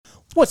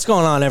What's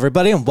going on,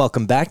 everybody, and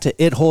welcome back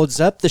to It Holds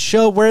Up, the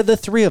show where the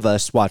three of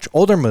us watch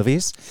older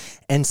movies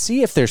and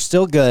see if they're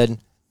still good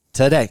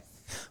today.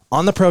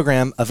 On the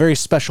program, a very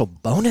special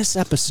bonus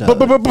episode.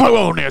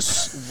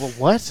 Bonus.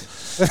 What?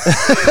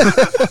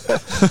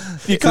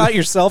 You caught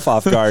yourself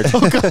off guard.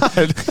 Oh,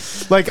 God.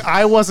 Like,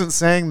 I wasn't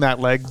saying that,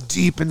 like,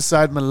 deep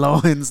inside my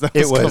loins. That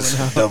It was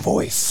coming out. the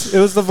voice. It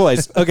was the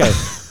voice. Okay.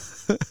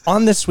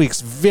 On this week's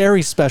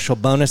very special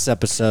bonus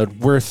episode,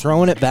 we're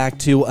throwing it back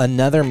to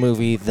another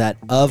movie that,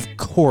 of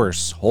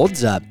course,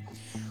 holds up.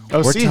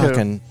 Oh, We're see who?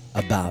 talking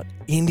about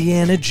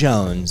Indiana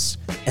Jones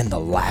and the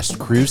Last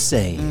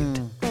Crusade.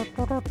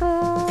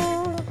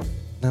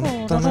 Dun,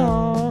 dun,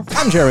 dun.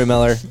 I'm Jeremy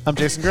Miller, I'm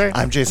Jason Gray.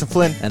 I'm Jason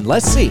Flynn. and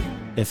let's see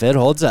if it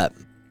holds up.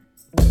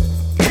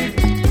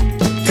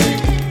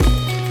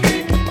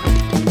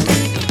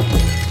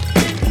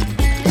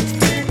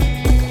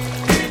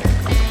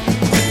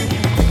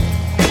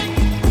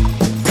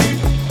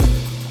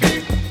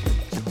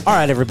 All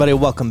right, everybody,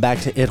 welcome back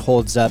to It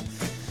Holds Up.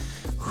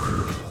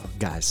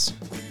 Guys,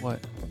 What?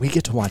 we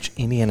get to watch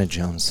Indiana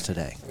Jones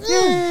today.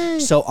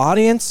 So,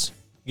 audience,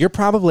 you're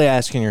probably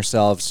asking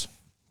yourselves,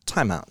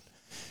 time out.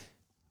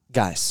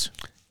 Guys,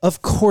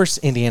 of course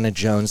Indiana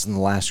Jones and the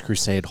Last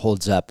Crusade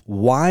holds up.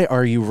 Why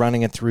are you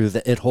running it through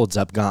the It Holds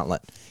Up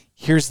gauntlet?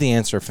 Here's the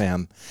answer,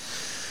 fam.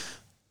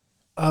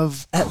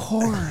 Of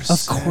course.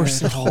 Of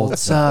course it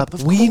holds up.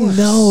 Of We course.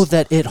 know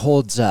that it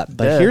holds up.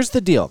 But Yeah. here's the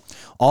deal.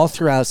 All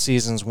throughout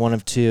seasons 1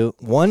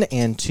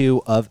 and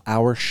 2 of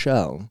our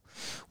show,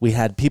 we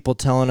had people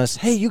telling us,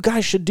 hey, you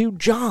guys should do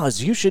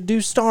Jaws. You should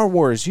do Star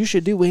Wars. You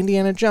should do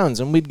Indiana Jones.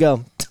 And we'd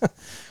go,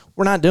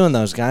 we're not doing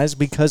those, guys,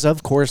 because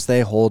of course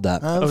they hold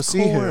up. Of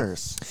see who.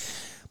 course.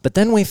 But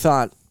then we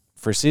thought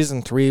for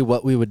season 3,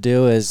 what we would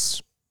do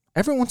is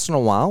every once in a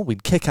while,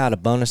 we'd kick out a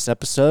bonus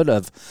episode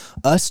of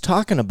us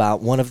talking about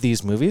one of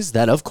these movies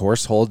that, of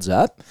course, holds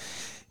up.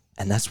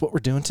 And that's what we're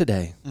doing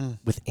today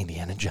with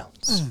Indiana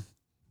Jones.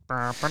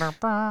 Dun,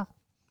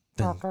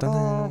 dun,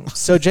 dun.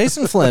 So,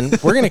 Jason Flynn,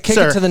 we're going to kick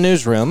it to the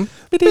newsroom.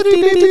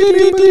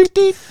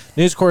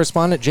 News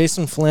correspondent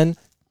Jason Flynn,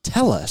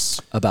 tell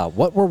us about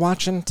what we're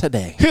watching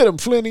today. Hit him,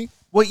 Flinny.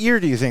 What year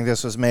do you think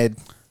this was made?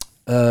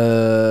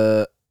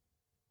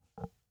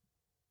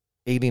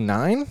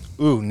 89?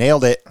 Ooh,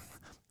 nailed it.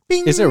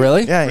 Bing. Is it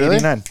really? Yeah, Really?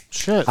 89.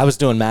 Shit. I was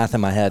doing math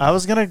in my head. I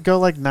was going to go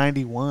like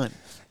 91.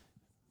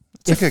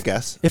 It's a good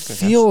guess. It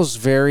feels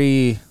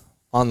very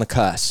on the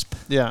cusp.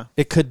 Yeah.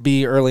 It could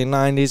be early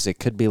 90s. It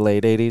could be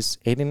late 80s.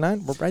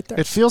 89, we're right there.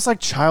 It feels like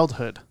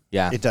childhood,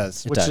 Yeah. It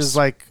does. which does. is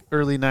like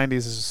early 90s.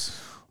 Is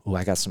Ooh,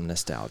 I got some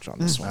nostalgia on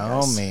this one.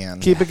 Oh, guys. man.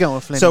 Keep it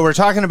going, Flinny. So we're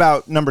talking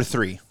about number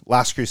 3,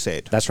 Last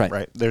Crusade. That's right.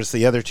 Right. There's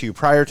the other 2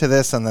 prior to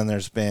this, and then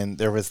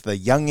there was the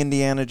Young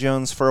Indiana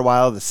Jones for a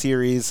while, the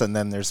series, and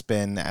then there's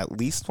been at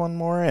least one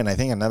more, and I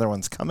think another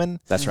one's coming.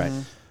 That's right.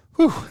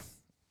 Whew.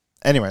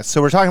 Anyway,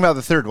 so we're talking about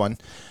the third one.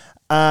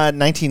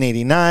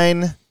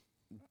 1989.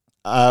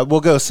 We'll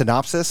go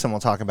synopsis, and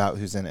we'll talk about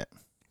who's in it.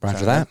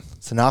 Roger that.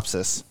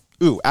 Synopsis.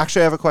 Ooh,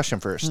 actually, I have a question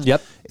first.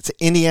 Yep. It's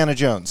Indiana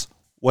Jones.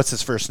 What's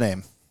his first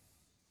name?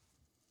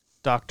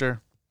 Doctor.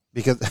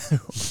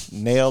 Because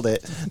nailed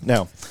it.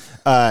 No.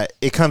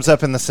 It comes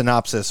up in the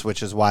synopsis,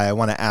 which is why I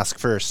want to ask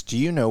first. Do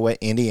you know what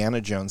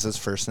Indiana Jones's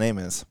first name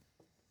is?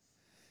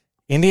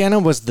 Indiana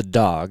was the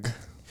dog.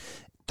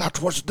 That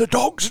was the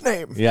dog's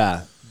name.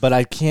 Yeah. But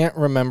I can't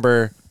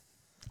remember.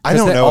 I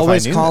don't they know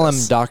always if I knew call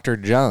this. him Dr.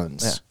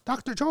 Jones. Yeah.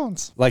 Dr.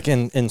 Jones. Like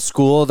in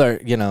school, they're,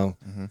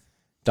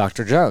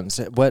 Dr.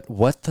 Jones. What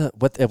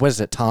is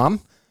it,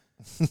 Tom?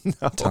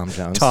 No. Tom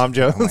Jones. Tom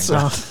Jones.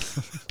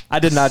 I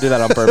did not do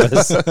that on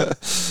purpose.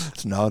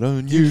 It's not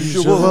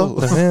unusual.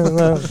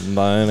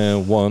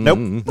 91.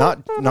 Nope.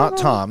 Not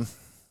Tom.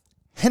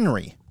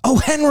 Henry. Oh,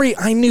 Henry.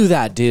 I knew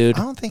that, dude.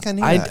 I don't think I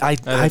knew I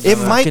that. It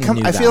might fucking come.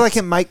 knew I that. feel like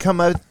it might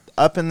come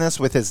up in this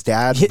with his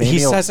dad. He Maybe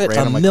says it a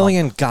randomly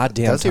million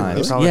goddamn Does he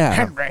really? times. Yeah.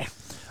 Henry.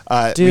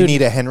 We Dude.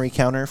 need a Henry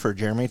counter for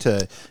Jeremy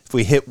to. If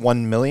we hit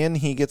 1 million,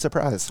 he gets a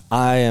prize.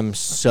 I am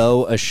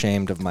so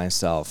ashamed of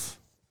myself.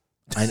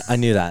 I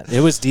knew that. It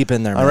was deep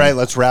in there, man. All right,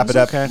 let's wrap it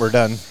up. okay. We're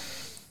done.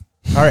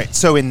 All right.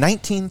 So in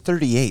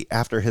 1938,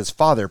 after his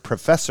father,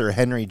 Professor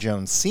Henry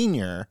Jones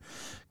Sr.,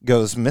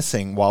 goes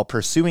missing while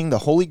pursuing the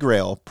Holy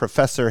Grail,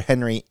 Professor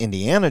Henry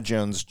Indiana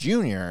Jones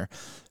Jr.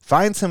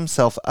 finds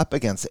himself up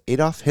against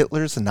Adolf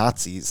Hitler's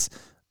Nazis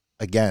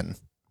again.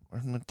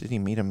 Where did he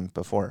meet him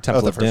before?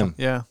 Temple the of first Doom. one.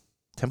 Yeah.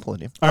 Temple of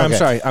Doom. All right,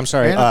 Okay. I'm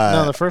sorry.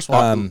 No, the first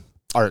one.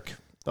 Ark.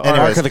 The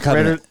anyways, Ark of the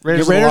Covenant.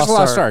 Raiders Raiders of the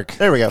Lost Ark.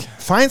 There we go.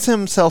 Finds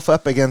himself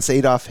up against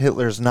Adolf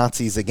Hitler's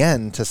Nazis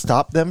again to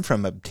stop them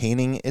from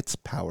obtaining its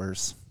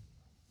powers.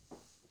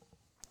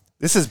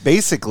 This is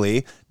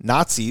basically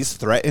Nazis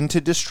threaten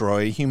to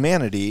destroy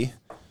humanity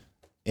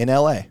in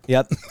L.A.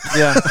 Yep.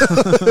 Yeah.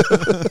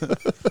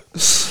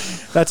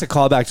 That's a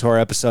callback to our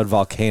episode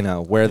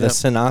Volcano, where the Yep.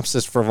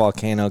 synopsis for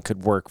Volcano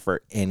could work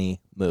for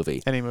any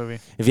movie. Any movie.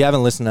 If you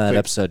haven't listened to that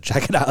episode,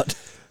 check it out.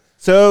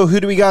 So who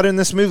do we got in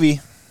this movie?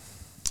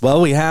 Well,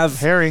 we have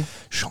Harry.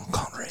 Sean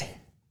Connery.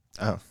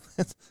 Oh,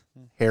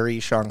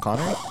 Harry Sean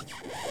Connery.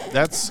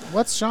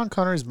 What's Sean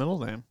Connery's middle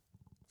name?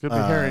 Could be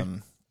Harry.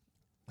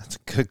 That's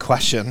a good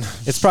question.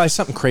 It's probably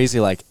something crazy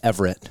like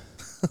Everett.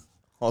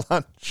 Hold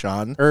on,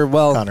 Sean Or,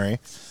 well, Connery.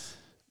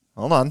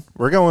 Hold on.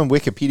 We're going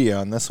Wikipedia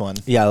on this one.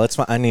 yeah,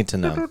 I need to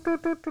know.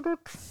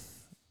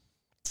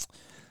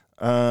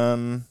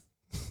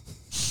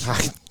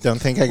 I don't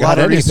think I A lot got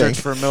of anything. research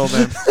for a middle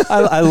name.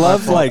 I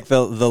love like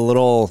the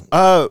little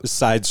Oh,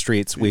 side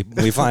streets we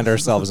find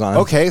ourselves on.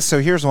 okay. So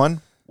here's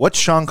one. What's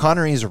Sean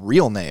Connery's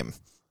real name?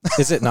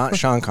 Is it not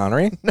Sean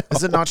Connery?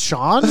 Is it not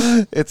Sean?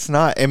 It's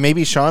not. And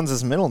maybe Sean's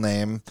his middle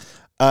name.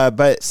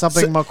 But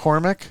Something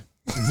McCormick?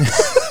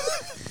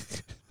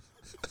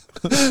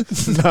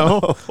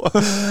 No.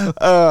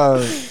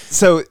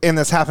 So, and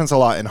this happens a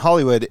lot in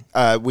Hollywood.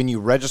 When you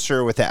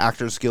register with the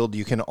Actors Guild,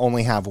 you can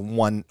only have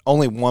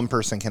only one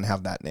person can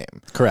have that name.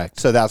 Correct.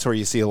 So that's where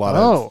you see a lot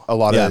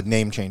Yeah. of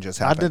name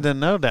changes I happen. didn't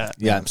know that.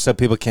 Yeah, so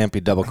people can't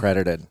be double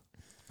credited.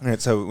 All right,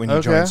 so when you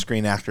Okay. join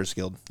Screen Actors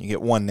Guild, you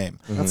get one name.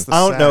 That's the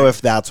I don't know SAG.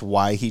 if that's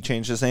why he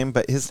changed his name,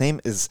 but his name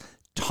is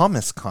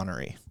Thomas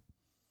Connery.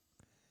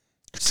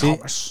 See,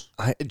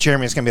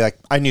 Jeremy's gonna be like,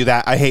 I knew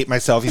that. I hate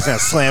myself. He's gonna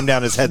slam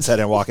down his headset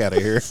and walk out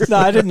of here. no,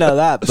 I didn't know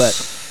that,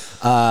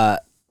 but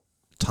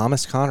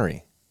Thomas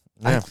Connery.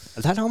 Yeah.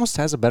 That almost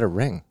has a better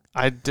ring.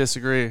 I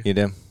disagree. You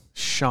do?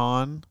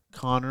 Sean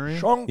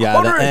Connery?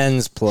 Yeah, the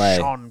ends play.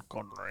 Sean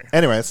Connery.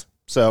 Anyways,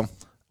 so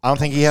I don't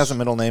think he has a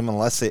middle name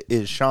unless it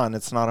is Sean.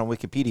 It's not on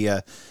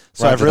Wikipedia.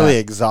 So Roger I've really that.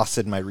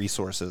 exhausted my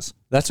resources.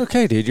 That's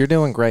okay, dude. You're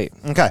doing great.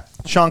 Okay.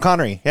 Sean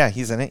Connery. Yeah,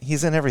 he's in it.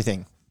 He's in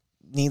everything.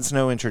 Needs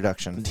no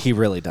introduction. He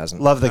really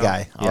doesn't. Love the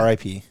guy. Yeah.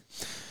 R.I.P.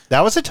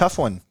 That was a tough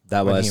one.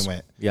 That when was. he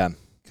went. Yeah.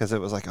 Because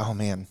it was like, oh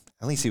man,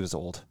 at least he was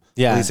old.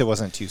 Yeah. At least it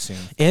wasn't too soon.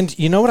 And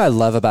you know what I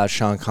love about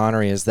Sean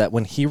Connery is that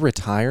when he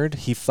retired,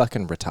 he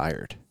fucking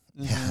retired.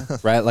 Yeah.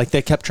 Right? Like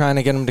they kept trying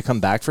to get him to come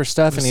back for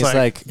stuff, and Just he's like,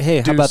 like,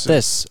 hey, how about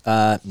deuces.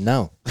 this?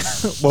 No.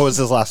 What was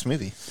his last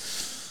movie?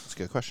 That's a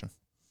good question.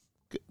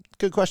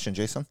 Good question,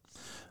 Jason.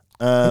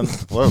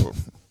 Whoa.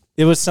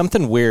 It was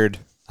something weird.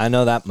 I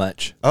know that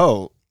much.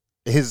 Oh,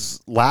 his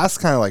last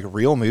kind of like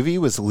real movie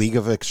was League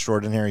of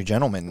Extraordinary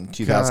Gentlemen in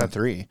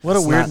 2003. What a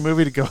It's weird not-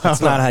 movie to go out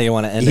That's not on. how you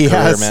want to end He a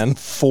career, has man.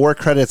 4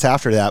 credits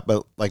after that,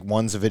 but like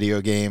one's a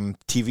video game,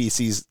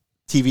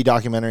 TV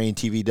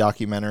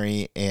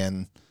documentary,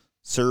 and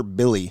Sir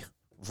Billy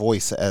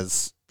voice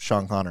as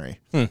Sean Connery.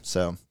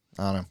 So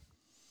I don't know.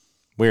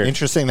 Weird.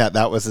 Interesting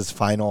that was his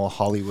final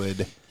Hollywood.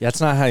 Yeah,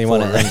 that's not how you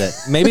want to end it.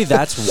 Maybe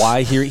that's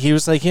why he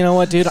was like, you know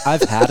what, dude,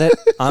 I've had it.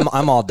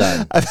 I'm all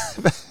done.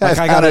 Like I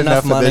had got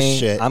enough enough of this money.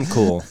 shit. I'm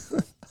cool.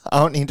 I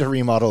don't need to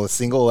remodel a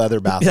single other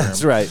bathroom.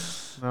 That's right.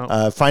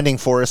 No. Finding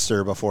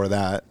Forrester before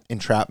that,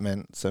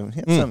 Entrapment. So he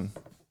had some.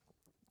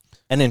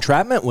 And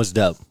Entrapment was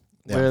dope.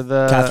 Yeah. With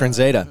Catherine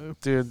Zeta.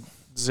 Dude,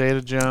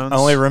 Zeta Jones. I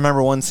only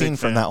remember one scene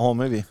from fan. that whole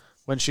movie.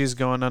 when she's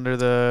going under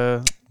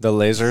the. The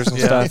lasers and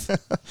Yeah. stuff.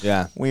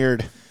 Yeah.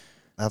 Weird.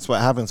 That's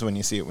what happens when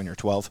you see it when you're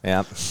 12.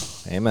 Yep.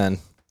 Amen.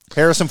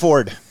 Harrison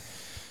Ford.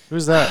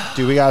 Who's that?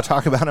 Do we gotta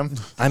talk about him?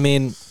 I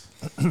mean,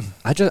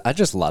 I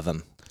just love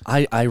him.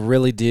 I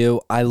really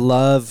do. I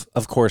love,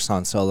 of course,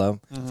 Han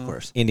Solo, Of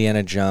course.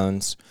 Indiana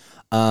Jones,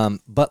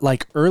 but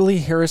like early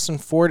Harrison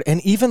Ford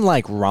and even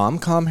like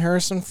rom-com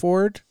Harrison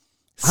Ford.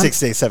 6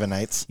 Days, 7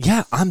 Nights.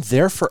 Yeah, I'm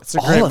there for It's a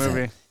all great of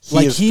movie. it. He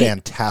Like is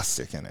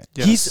fantastic in it.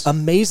 Yes. He's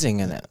amazing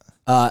in it.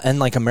 And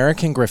like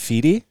American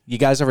Graffiti. You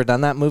guys ever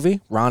done that movie?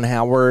 Ron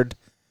Howard.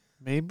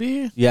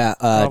 Maybe. Yeah.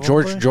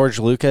 Probably. George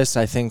Lucas,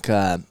 I think,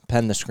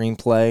 penned the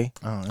screenplay.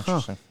 Oh,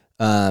 interesting.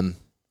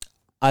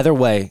 Either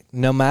way,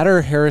 no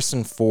matter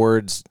Harrison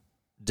Ford's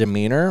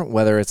demeanor,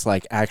 whether it's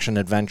like action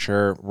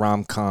adventure,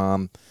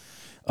 rom-com,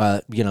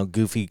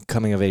 goofy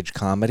coming of age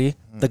comedy,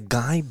 the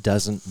guy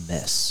doesn't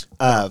miss.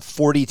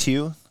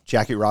 42,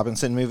 Jackie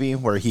Robinson movie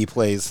where he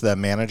plays the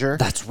manager.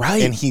 That's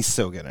right. And he's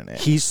so good in it.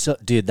 He's so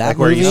dude, that Like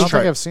where movie, he's I don't try-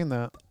 think I've seen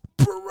that.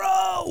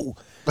 bro.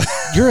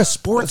 You're a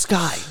sports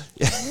guy.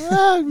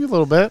 A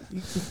little bit.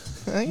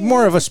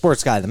 More of a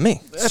sports guy than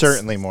me.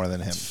 Certainly more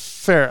than him.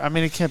 Fair. I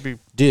mean, it can't be.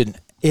 Dude,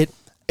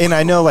 And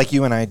I know, like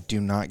you and I do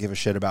not give a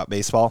shit about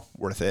baseball.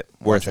 Worth it.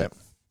 Worth Watch it.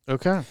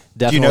 Okay.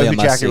 definitely Do you know a who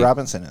must Jackie see.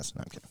 Robinson is?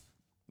 No, I'm kidding.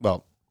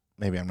 Well,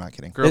 maybe I'm not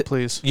kidding. Girl,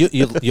 please.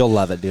 You'll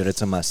love it, dude.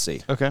 It's a must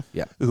see. Okay.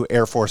 Yeah. Ooh,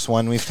 Air Force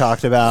One we've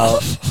talked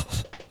about.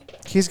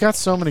 He's got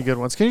so many good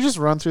ones. Can you just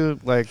run through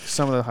like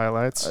some of the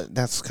highlights?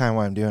 That's kind of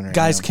what I'm doing right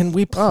Guys, now. can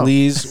we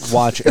please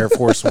watch Air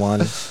Force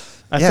One?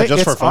 I yeah, think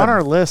just it's for fun. on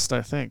our list.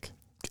 I think.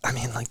 I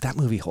mean, like that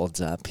movie holds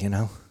up, you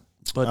know?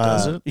 But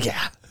does it?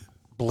 Yeah.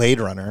 Blade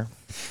Runner.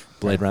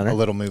 Blade Runner. A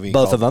little movie.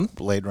 Both called of them?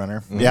 Blade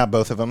Runner. Yeah,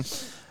 both of them.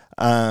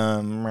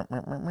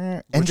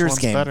 Ender's one's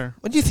Game. better?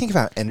 What do you think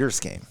about Ender's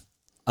Game?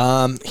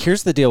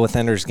 Here's the deal with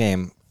Ender's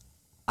Game.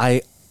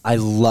 I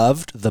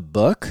loved the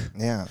book.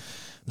 Yeah.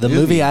 The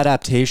movie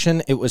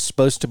adaptation, it was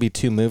supposed to be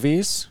 2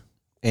 movies,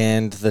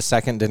 and the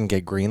second didn't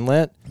get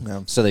greenlit.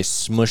 No. So they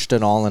smushed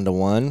it all into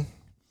one.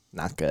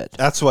 Not good.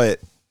 That's what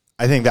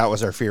I think that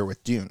was our fear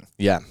with Dune,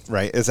 Yeah.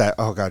 right? Is that,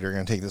 oh God, you're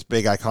going to take this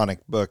big iconic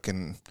book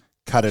and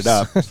cut it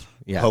up.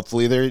 Yeah.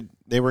 Hopefully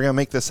they were gonna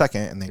make the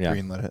second, and they Yeah.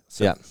 greenlit it.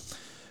 So. Yeah.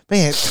 But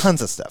yeah,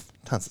 tons of stuff.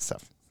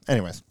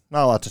 Anyways,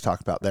 not a lot to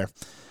talk about there.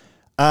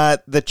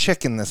 The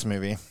chick in this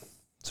movie,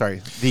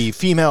 sorry, the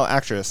female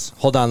actress.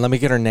 Hold on, let me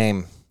get her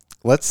name.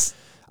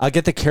 I'll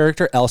get the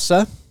character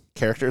Elsa.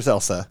 Character's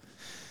Elsa.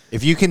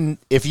 If you can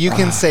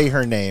say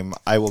her name,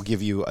 I will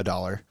give you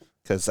 $1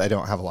 because I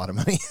don't have a lot of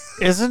money.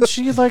 Isn't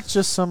she like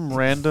just some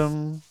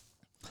random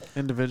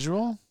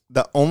individual?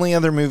 The only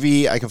other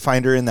movie I could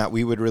find her in that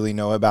we would really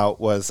know about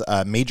was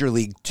Major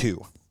League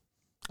 2.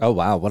 Oh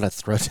wow, what a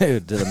throw!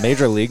 Dude, do the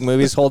Major League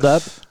movies hold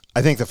up?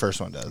 I think the first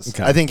one does.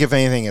 Okay. I think if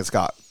anything, it's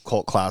got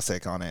cult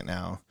classic on it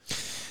now.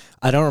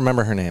 I don't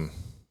remember her name.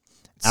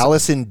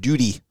 Allison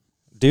Doody.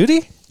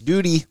 Duty?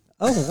 Doody.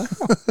 Oh,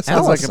 wow.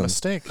 Sounds like a Allison.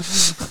 mistake.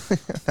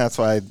 That's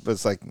why I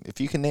was like,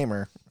 if you can name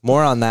her.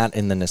 More on that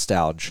in the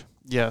nostalgia.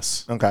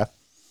 Yes. Okay.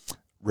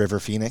 River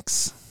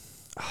Phoenix.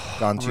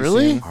 Gone too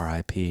Really? soon.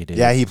 R.I.P. Dude.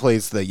 Yeah, he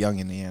plays the young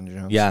Indiana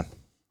Jones. Yeah,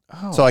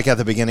 Oh. So like at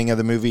the beginning of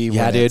the movie,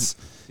 Yeah, when dude. it's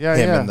yeah,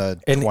 him yeah. in the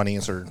And-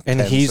 20s or and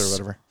 10s he's- or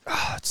whatever.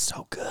 oh, it's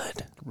so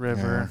good.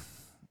 River.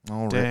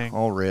 All, Dang.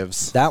 all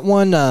rivs. That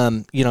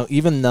one,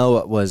 even though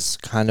it was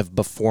kind of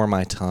before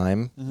my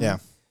time, Yeah.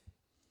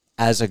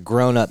 as a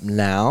grown up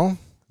now,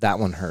 that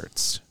one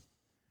hurts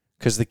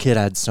because the kid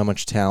had so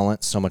much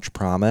talent, so much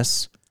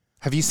promise.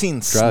 Have you seen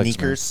Drugs,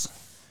 Sneakers?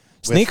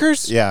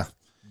 Sneakers? Yeah.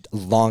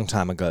 Long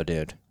time ago,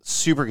 dude.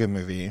 Super good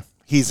movie.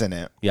 He's in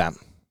it Yeah,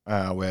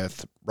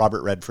 with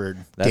Robert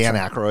Redford, That's Dan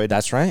right. Aykroyd.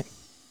 that's right.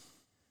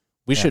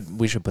 We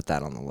Yeah. should put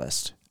that on the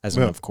list as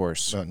an Yeah. of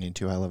course. Don't need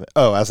to. I love it.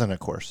 Oh, as in a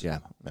course. Yeah.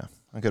 Yeah.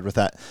 I'm good with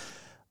that.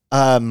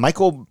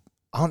 Michael,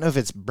 I don't know if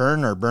it's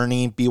Byrne or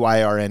Bernie,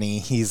 Byrne.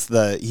 He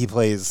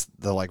plays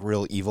the like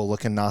real evil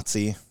looking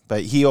Nazi,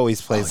 but he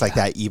always plays like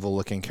that evil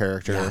looking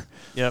character.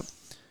 Yeah. Yep.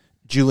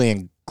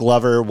 Julian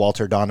Glover,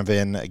 Walter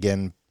Donovan,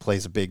 again,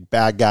 plays a big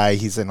bad guy.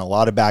 He's in a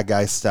lot of bad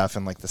guy stuff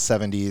in like the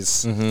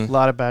 70s. Mhm. A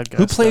lot of bad guys.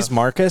 Who plays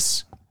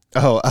Marcus?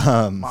 Oh,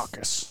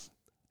 Marcus?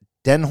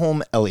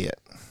 Denholm Elliott.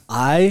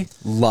 I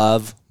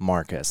love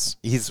Marcus.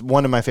 He's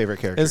one of my favorite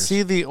characters. Is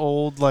he the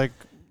old like?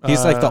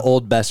 He's like the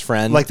old best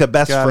friend. like the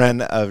best Got it.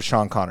 friend of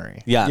Sean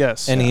Connery? yeah.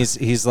 Yes. And Yeah.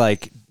 he's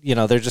like,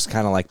 they're just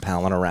kind of like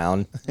palling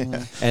around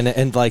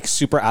and like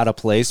super out of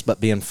place, but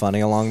being funny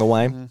along the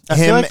way. I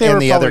feel Him like they were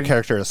and the other probably-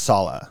 character is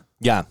Sala.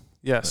 Yeah.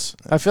 Yes,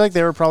 I feel like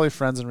they were probably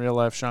friends in real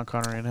life. Sean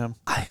Connery and him.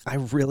 I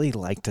really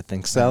like to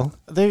think so.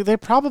 They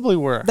probably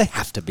were. They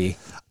have to be.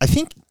 I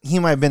think he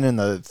might have been in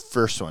the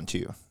first one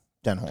too,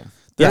 Denholm.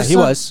 Yeah, There's he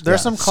some- was. There's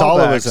Yeah. some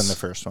Sala callbacks. was in the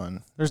first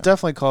one. There's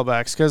definitely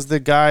callbacks because the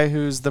guy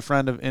who's the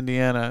friend of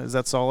Indiana, is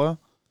that Solo?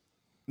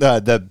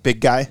 The big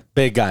guy,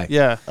 Big guy.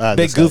 Yeah, Big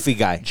this guy. goofy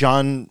guy.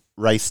 John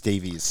Rice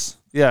Davies.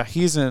 yeah,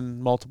 he's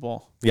in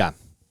multiple. Yeah.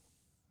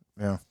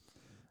 Yeah.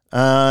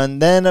 And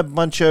then a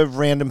bunch of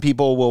random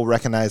people will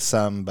recognize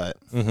some, but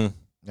Mm-hmm.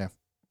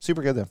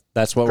 super good though.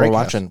 That's what Great we're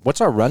cast. watching. What's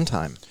our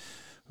runtime?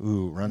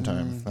 Ooh,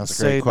 runtime. That's a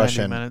Say great 90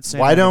 question. minutes, say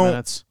Why 90 don't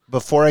minutes.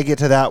 before I get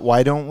to that,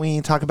 why don't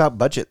we talk about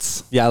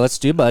budgets? Yeah, let's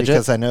do budget.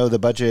 Because I know the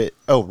budget.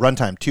 Oh,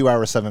 runtime 2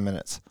 hours 7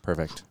 minutes,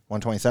 Perfect.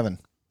 127.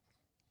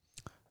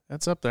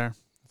 That's up there.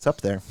 It's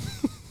up there.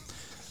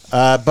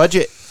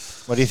 Budget.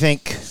 What do you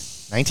think?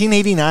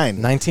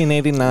 1989.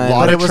 1989.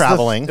 Lot But of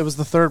traveling. It was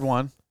the third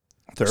one.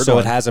 Third so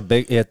one. it has a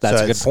big. That's so a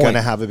good it's point. going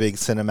to have a big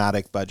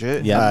cinematic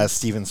budget. Yeah.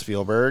 Steven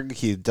Spielberg.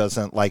 He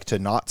doesn't like to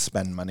not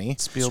spend money.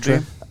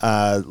 Spielberg.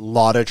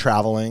 Lot of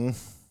traveling.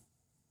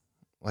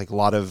 Like a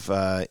lot of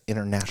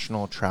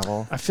international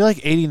travel. I feel like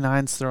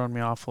 89's throwing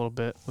me off a little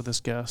bit with this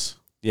guess.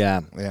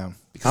 Yeah. Yeah.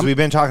 Because we've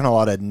been talking a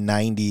lot of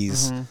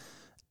 90s Mhm.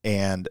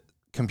 and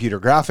computer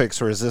graphics,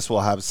 whereas this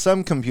will have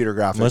some computer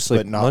graphics,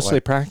 but not mostly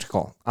like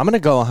practical. I'm gonna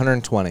go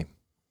 120.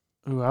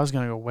 Ooh, I was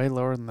gonna go way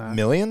lower than that.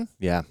 million.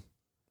 Yeah.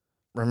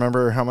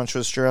 Remember how much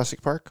was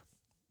Jurassic Park?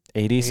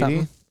 80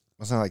 something.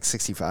 Wasn't it like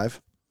 65?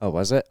 Oh,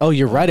 was it? Oh,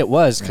 you're right. It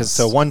was because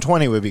So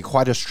 120 would be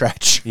quite a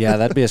stretch. yeah,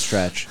 that'd be a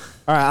stretch.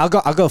 All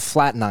right, I'll go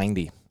flat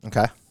 90.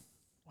 Okay.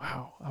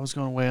 Wow, I was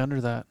going way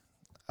under that.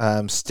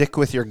 Stick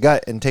with your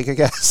gut and take a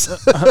guess.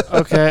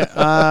 Okay.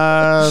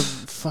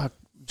 Fuck.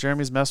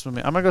 Jeremy's messing with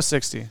me. I'm gonna go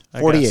 60. I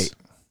 48. guess.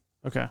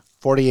 Okay.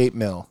 48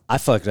 mil. I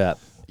fucked up.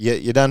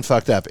 You done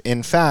fucked up.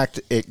 In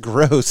fact, it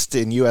grossed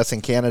in U.S.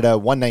 and Canada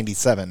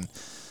 197.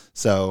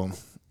 So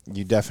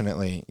you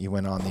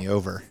went on the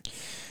over.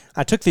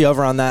 I took the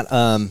over on that.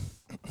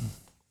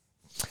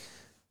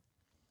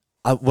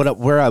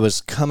 Where I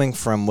was coming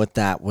from with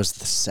that was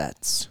the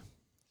sets.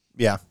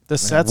 Yeah. The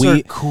sets We-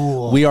 are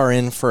cool. We are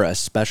in for a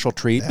special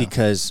treat Yeah.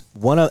 because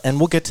and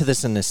we'll get to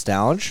this in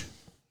nostalgia,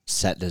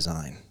 set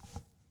design.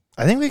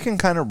 I think we can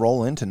kind of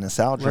roll into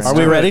nostalgia. Let's Are do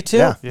we it. ready to?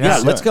 Yeah. Yeah.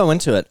 Let's go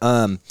into it.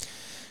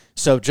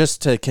 So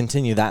just to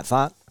continue that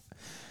thought,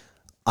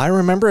 I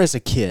remember as a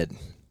kid,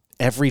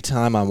 every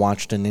time I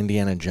watched an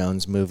Indiana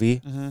Jones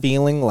movie,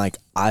 feeling like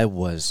I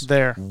was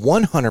There.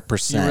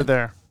 100% You were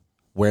there.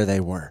 where they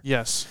were.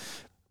 Yes.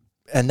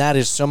 And that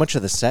is so much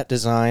of the set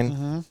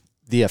design,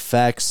 the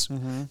effects,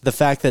 the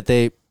fact that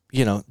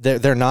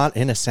they're not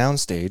in a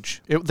soundstage.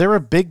 There were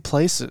big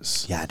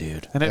places. Yeah,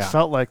 dude. And it Yeah.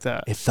 felt like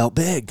that. It felt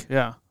big.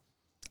 Yeah.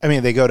 I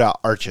mean, they go to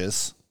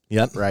Arches,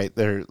 Yep. right?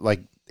 They're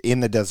like in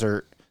the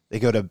desert. They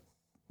go to,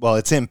 well,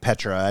 it's in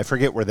Petra. I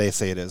forget where they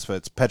say it is, but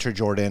it's Petra,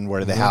 Jordan,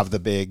 where they have the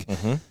big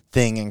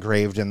thing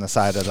engraved in the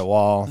side of the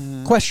wall.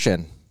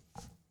 Question.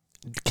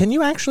 Can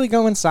you actually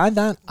go inside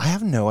that? I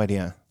have no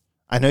idea.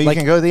 I know you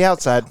can go to the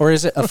outside. Or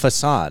is it a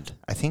facade?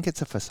 I think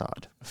it's a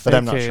facade, but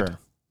I'm not Facade. sure.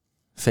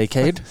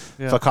 Fakeade?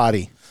 Yeah.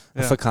 Facade.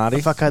 A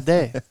facade?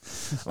 Facade.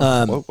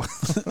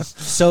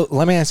 So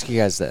let me ask you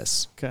guys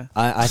this. Okay.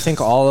 I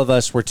think all of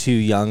us were too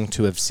young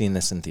to have seen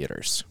this in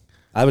theaters.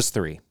 I was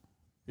 3.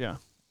 Yeah.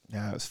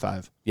 Yeah, it was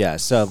 5. Yeah,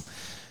 so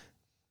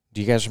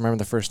do you guys remember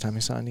the first time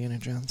you saw Indiana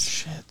Jones?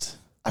 Shit.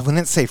 I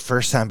wouldn't say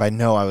first time, but I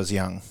know I was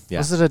young. Yeah.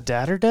 Was it a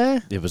dadder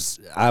day?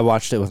 I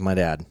watched it with my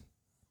dad.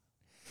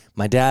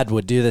 My dad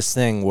would do this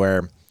thing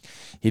where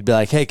he'd be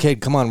like, "Hey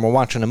kid, come on, we're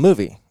watching a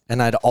movie."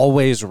 And I'd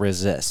always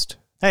resist.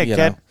 Hey,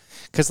 kid.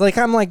 Because, like,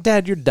 I'm like,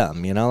 Dad, you're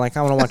dumb, you know? Like,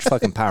 I want to watch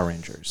fucking Power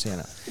Rangers, you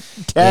know?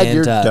 Dad, And,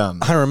 you're dumb.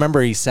 I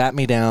remember he sat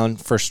me down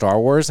for Star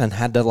Wars and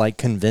had to, like,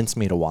 convince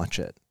me to watch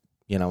it,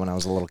 you know, when I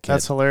was a little kid.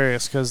 That's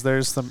hilarious because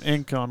there's some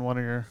ink on one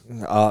of your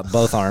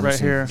Both arms. right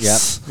here.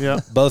 Yep.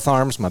 Yep. Both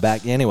arms, my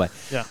back. Anyway.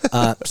 Yeah.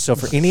 So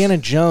for Indiana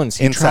Jones,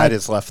 Inside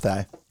his left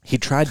thigh. he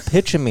tried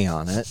pitching me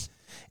on it,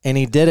 and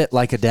he did it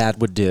like a dad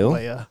would do,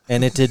 yeah.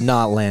 and it did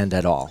not land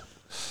at all,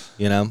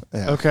 you know?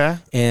 Yeah. Okay.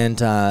 And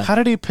How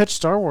did he pitch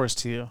Star Wars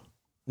to you?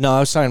 no, I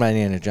was talking about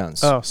Indiana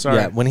Jones. Oh, sorry.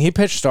 Yeah, when he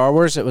pitched Star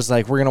Wars, it was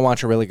like, we're going to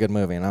watch a really good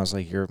movie. And I was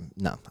like,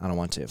 no, I don't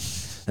want to.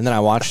 And then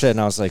I watched it,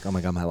 and I was like, oh, my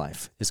God, my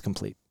life is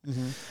complete.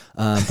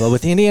 But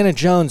with Indiana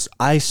Jones,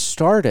 I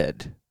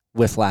started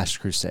with Last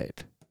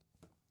Crusade.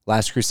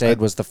 Last Crusade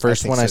was the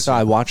first one I saw.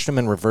 I watched them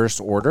in reverse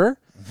order.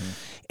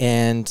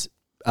 And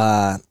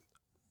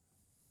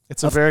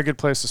It's a very good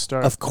place to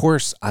start. of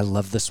course, I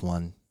love this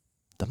one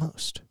the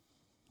most.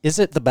 Is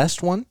it the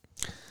best one?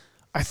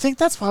 I think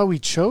that's why we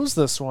chose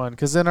this one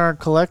because in our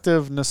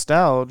collective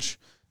nostalgia,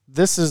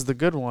 this is the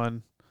good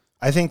one.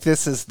 I think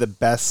this is the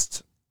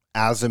best,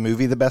 as a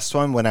movie, the best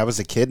one. When I was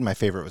a kid, my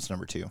favorite was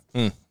number 2.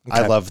 I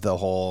Okay. love the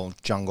whole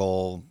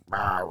jungle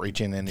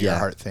reaching into your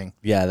heart thing.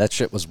 Yeah, that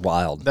shit was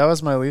wild. That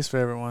was my least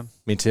favorite one.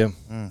 Me too.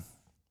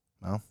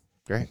 Well,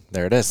 great.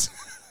 There it is.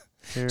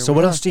 Here So we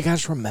what are. else do you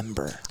guys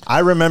remember? I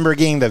remember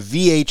getting the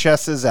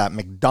VHSs at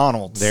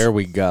McDonald's. There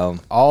we go.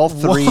 All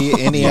 3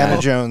 Indiana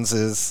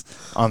Joneses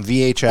on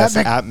VHS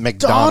at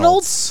McDonald's.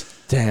 Donald's?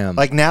 Damn.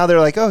 Like now they're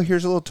like, oh,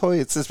 here's a little toy.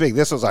 It's this big.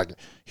 This was like,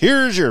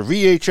 here's your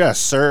VHS,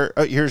 sir.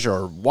 Here's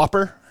your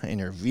Whopper and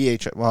your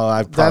VHS. Well,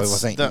 I probably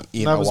wasn't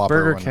eating that a was Whopper.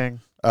 Burger when- King.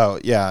 Oh,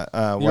 yeah. You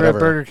were Whatever. at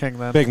Burger King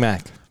then. Big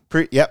Mac.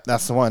 Yep,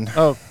 that's the one.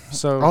 Oh,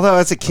 so Although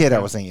as a kid, I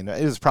wasn't eating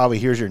it. It was probably,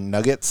 here's your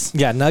nuggets.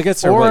 Yeah,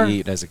 nuggets are what you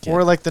eat as a kid.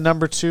 or like the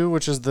number 2,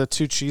 which is the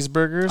 2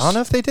 cheeseburgers. I don't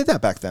know if they did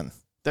that back then.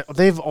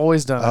 They've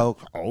always done Oh,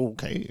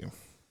 okay.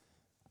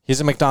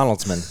 He's a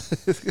McDonald's man.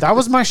 it. That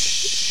was my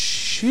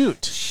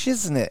shoot.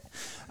 Isn't it?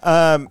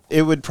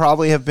 It would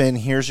probably have been,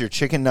 here's your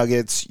chicken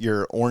nuggets,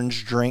 your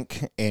orange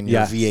drink, and your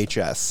Yeah.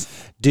 VHS.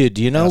 Dude,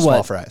 do you know And small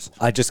what? fries.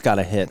 I just got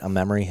a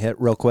memory hit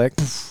real quick.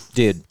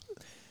 Dude,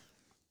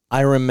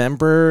 I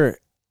remember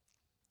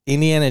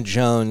Indiana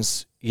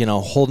Jones, you know,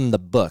 holding the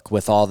book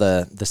with all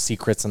the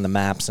secrets and the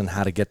maps and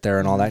how to get there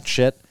and all that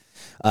shit.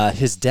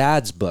 His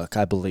dad's book,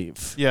 I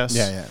believe. Yes.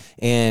 Yeah.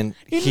 And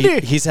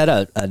Indeed. he's had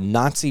a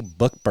Nazi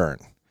book burn.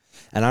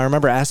 And I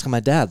remember asking my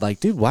dad, like,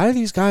 dude, why are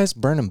these guys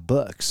burning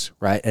books,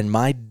 right? And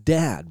my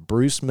dad,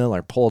 Bruce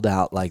Miller, pulled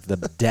out, like, the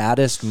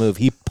daddest move.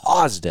 He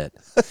paused it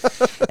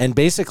and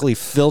basically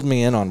filled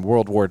me in on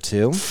World War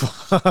II.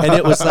 And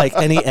it was like,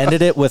 and he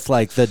ended it with,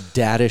 like, the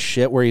daddest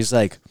shit where he's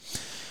like,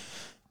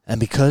 and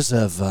because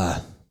of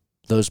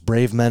those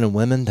brave men and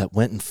women that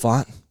went and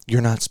fought,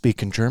 you're not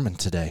speaking German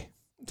today.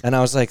 And I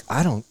was like,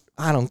 I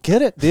don't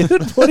get it, dude.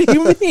 What do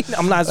you mean?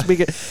 I'm not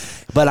speaking.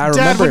 But I Dad,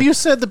 remember when you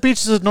said the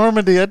beaches of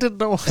Normandy, I didn't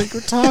know what you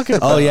were talking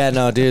about. Oh yeah,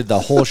 no, dude, the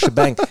whole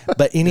shebang.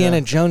 But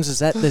Indiana Jones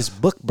is at this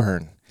book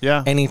burn.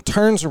 Yeah. And he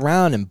turns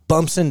around and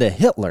bumps into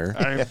Hitler.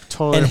 I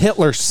totally And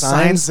Hitler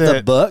signs the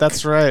it. book.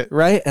 That's right.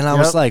 Right? And I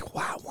was Yep. like,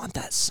 wow, I want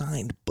that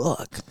signed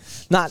book.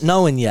 Not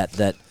knowing yet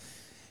that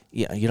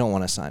you don't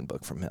want a signed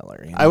book from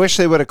Hitler. You know? I wish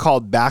they would have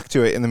called back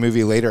to it in the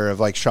movie later of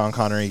like Sean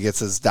Connery gets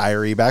his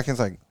diary back and it's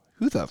like,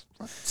 who the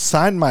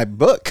signed my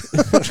book?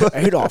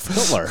 Adolf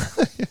Hitler.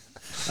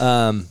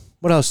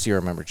 What else do you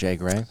remember, Jay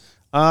Gray?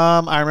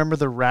 I remember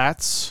the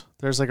rats.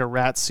 There's like a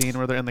rat scene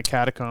where they're in the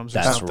catacombs or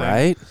That's something.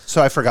 right.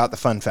 So I forgot the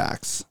fun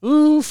facts.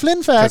 Ooh,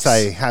 Flynn facts.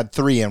 Because I had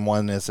 3 and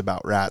one is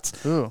about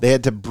rats. Ooh. They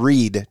had to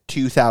breed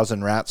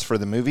 2,000 rats for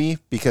the movie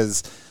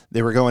because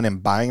they were going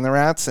and buying the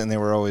rats and they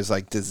were always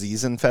like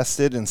disease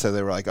infested. And so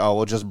they were like, oh,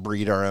 we'll just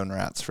breed our own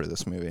rats for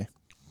this movie.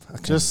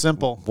 Just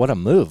simple. What a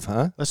move,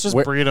 huh? Let's just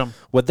breed them.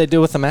 What'd they do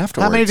with them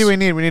afterwards? How many do we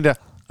need? We need to.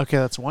 Okay,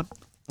 that's 1,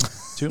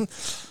 2,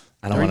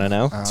 I don't want to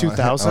know.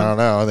 2,000. I don't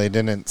know. They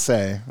didn't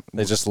say.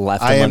 They just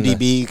left them on the-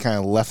 IMDb kind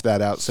of left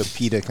that out so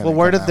PETA can. Well,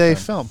 where did they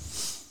film?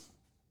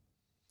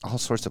 All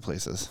sorts of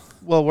places.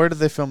 Well, where did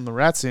they film the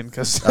rat scene?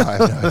 Because Oh, I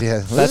have no idea.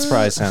 That's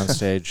probably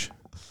soundstage.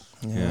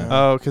 Yeah.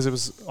 Oh, because it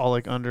was all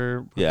like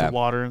under Yeah. the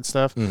water and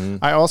stuff. Mhm.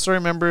 I also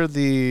remember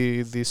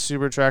the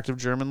super attractive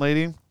German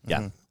lady.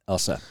 Yeah.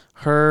 Elsa.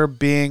 Her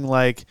being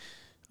like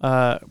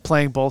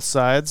playing both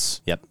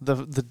sides. Yep.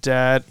 The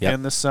dad Yep.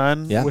 and the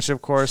son, Yeah. which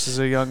of course as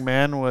a young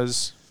man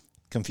was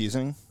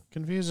Confusing.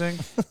 confusing.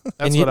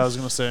 That's you- what I was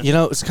gonna say. You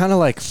know, it's kind of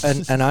like,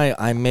 and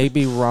I may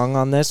be wrong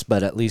on this,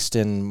 but at least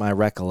in my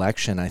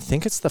recollection, I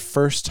think it's the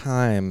first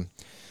time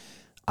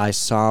I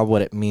saw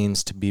what it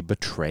means to be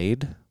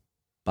betrayed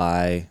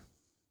by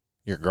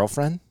your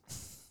girlfriend.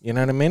 You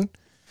know what I mean?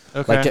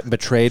 Okay. Like getting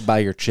betrayed by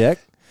your chick,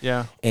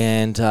 Yeah.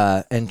 and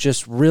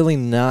just really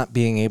not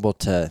being able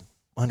to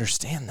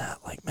understand that.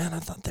 Like, man, I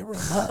thought they were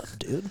in love,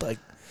 dude. Like,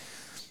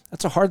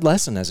 that's a hard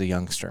lesson as a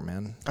youngster,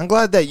 man. I'm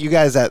glad that you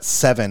guys at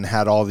 7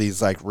 had all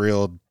these like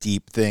real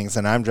deep things,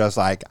 and I'm just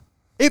like,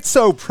 it's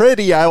so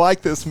pretty. I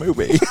like this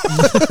movie.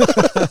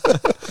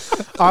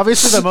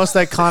 Obviously, the most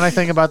iconic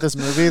thing about this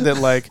movie that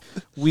like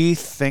we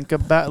think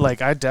about,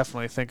 like I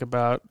definitely think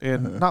about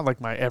in not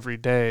like my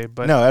everyday,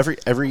 but No, every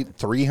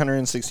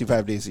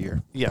 365 days a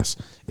year. yes,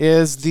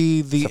 is the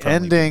Except for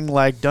ending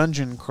like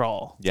dungeon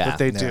crawl Yeah. that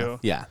they Yeah. do,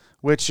 Yeah.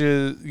 which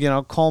is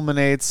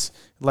culminates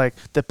like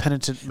the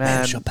penitent Man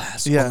man. shall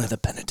pass. Yeah. Only the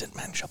penitent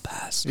man shall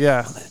pass.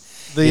 Yeah,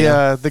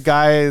 the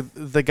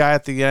guy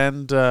at the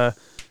end,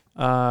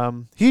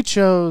 he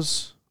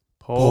chose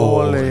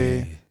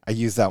Polly. I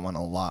use that one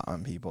a lot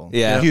on people.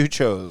 Yeah. You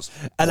chose.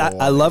 And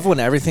I love when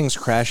everything's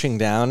crashing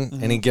down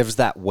and he gives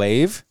that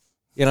wave,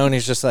 and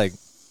he's just like,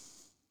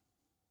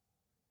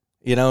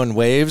 and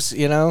waves, I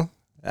don't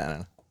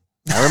know.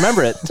 I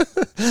remember it.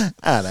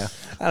 I don't know.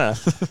 I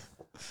don't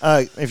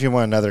know. If you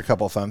want another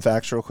couple fun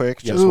facts real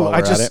quick, just Ooh, while we're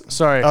I just at it.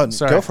 sorry, Oh,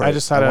 sorry. go for I it.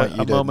 just had I want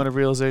you a to- moment of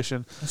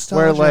realization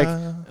where like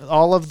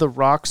all of the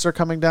rocks are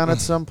coming down at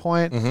some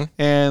point,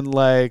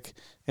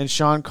 and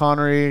Sean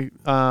Connery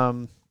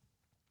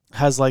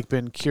has like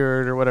been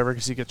cured or whatever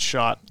because he gets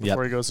shot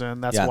before he goes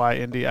in. That's why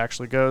Indy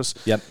actually goes.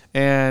 Yep.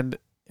 And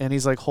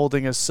he's like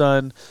holding his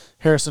son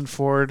Harrison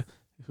Ford,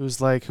 who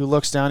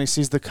looks down, he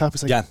sees the cup,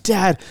 he's like, Yeah.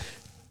 Dad,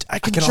 I I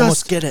can can just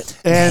almost get it.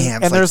 and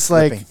Hands, and there's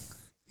slipping. like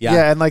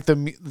yeah, and like the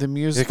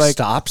music It like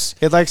stops.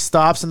 it like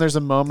stops, and there's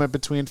a moment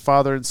between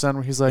father and son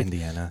where he's like,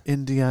 Indiana.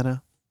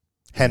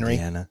 Henry.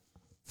 Indiana.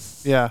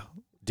 Yeah.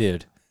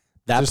 Dude.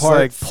 That Just part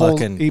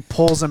like he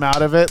pulls him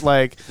out of it.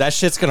 Like, that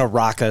shit's going to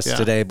rock us Yeah.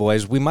 today,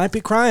 boys. We might be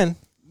crying.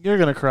 you're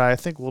going to cry. I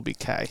think we'll be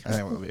Kay. I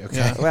think we'll be okay.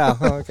 Yeah. Well,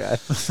 okay.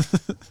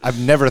 I've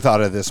never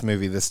thought of this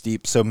movie this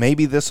deep, so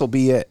maybe this will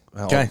be it.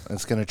 Well, Okay.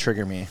 It's going to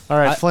trigger me. All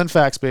right, Flynn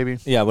facts, baby.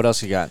 Yeah, what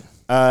else you got?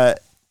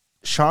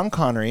 Sean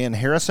Connery and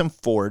Harrison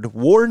Ford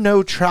wore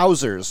no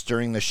trousers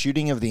during the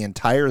shooting of the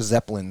entire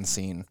Zeppelin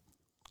scene.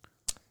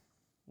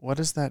 What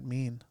does that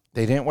mean?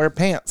 They didn't wear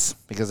pants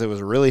because it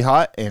was really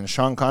hot, and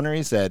Sean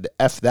Connery said,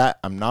 "F that,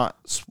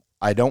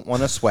 I don't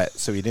want to sweat,"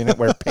 so he didn't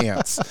wear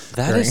pants.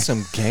 That is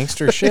some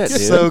gangster shit,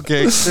 dude. So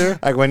gangster.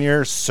 Like when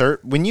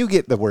you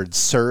get the word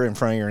 "sir" in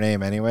front of your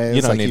name anyway, You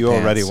it's don't like need you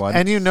already pants. won.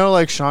 And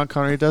like Sean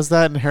Connery does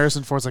that, and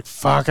Harrison Ford's like,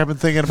 "Fuck, I've been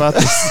thinking about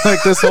this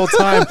like this whole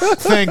time.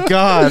 Thank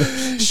God,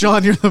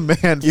 Sean, you're the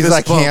man." He's Fist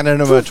like bump. handing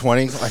him a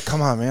 20. Like,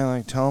 come on, man.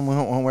 Like, tell him we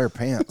don't want to wear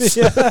pants.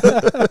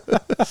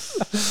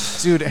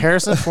 Dude,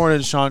 Harrison Ford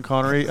and Sean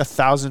Connery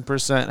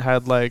 1,000%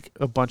 had like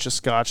a bunch of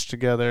scotch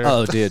together.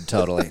 Oh, dude,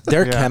 totally.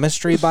 Their Yeah.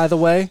 chemistry, by the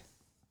way,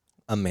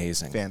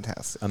 amazing.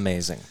 Fantastic.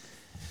 Amazing.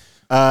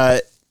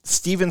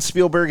 Steven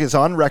Spielberg is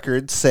on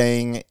record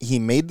saying he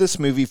made this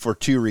movie for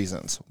two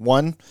reasons.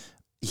 One,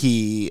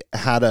 he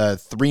had a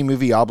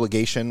 3-movie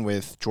obligation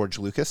with George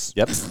Lucas.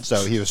 Yep.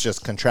 So he was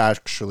just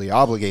contractually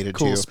obligated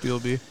Cool, to.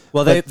 Spielby.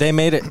 Well, they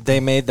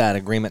made that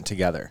agreement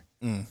together.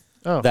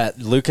 Oh, That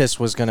Lucas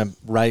was going to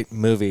write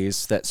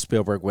movies that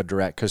Spielberg would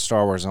direct because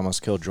Star Wars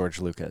almost killed George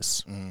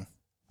Lucas.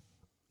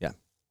 Yeah.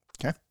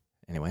 Okay.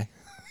 Anyway.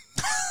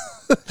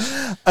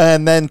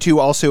 And then to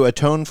also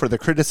atone for the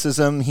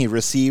criticism he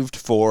received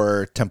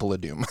for Temple of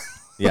Doom.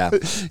 Yeah.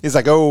 He's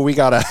like, "Oh, we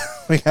gotta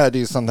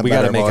do something. We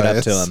got to make it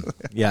up to him.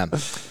 Yeah.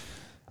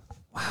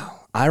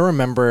 Wow. I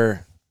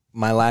remember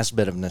my last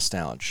bit of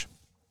nostalgia.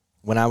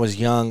 When I was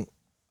young,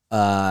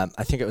 I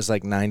think it was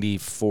like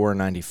 94,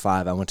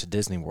 95, I went to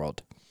Disney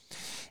World.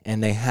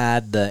 And they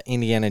had the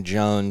Indiana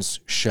Jones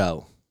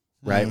show,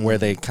 right? Where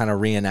they kind of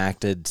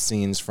reenacted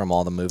scenes from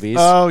all the movies.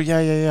 Oh,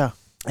 yeah.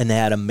 And they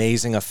had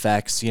amazing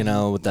effects,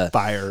 with the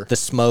Fire. the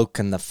smoke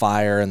and the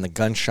fire and the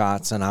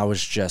gunshots. And I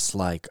was just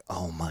like,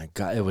 oh my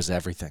God, it was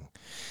everything.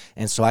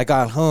 And so I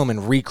got home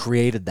and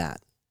recreated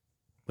that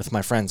with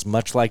my friends,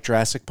 much like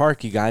Jurassic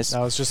Park, you guys. I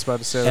was just about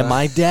to say And that.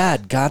 my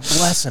dad, God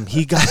bless him,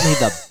 he got me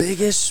the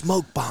biggest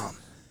smoke bomb,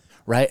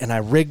 right? And I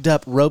rigged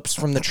up ropes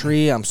from the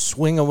tree. I'm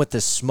swinging with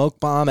this smoke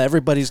bomb.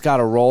 Everybody's got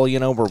a roll,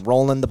 we're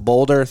rolling the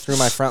boulder through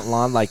my front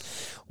lawn. Like,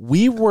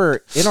 we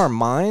were in our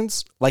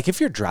minds, like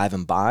if you're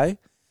driving by,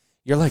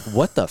 you're like,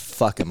 what the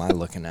fuck am I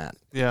looking at?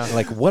 Yeah.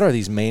 Like, what are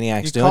these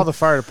maniacs You doing? call the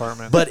fire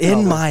department. But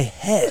in my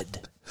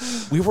head,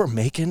 we were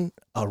making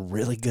a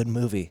really good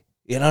movie.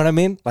 You know what I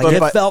mean? Like, But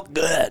it felt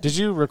good. Did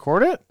you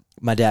record it?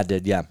 My dad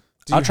did, yeah.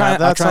 I'll try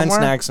and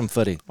snag some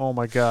footy. Oh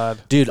my god,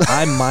 dude!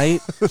 I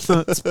might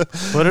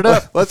put it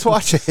up. Let's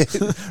watch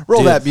it.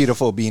 Roll that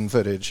beautiful bean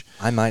footage.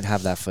 I might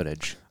have that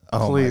footage.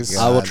 Oh please,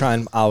 my God.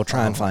 I will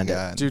try and find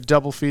it. Do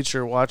double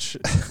feature. Watch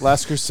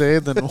Last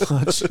Crusade, then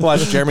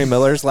watch Jeremy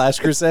Miller's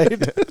Last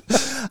Crusade.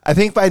 I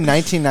think by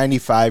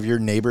 1995, your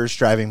neighbors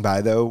driving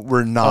by though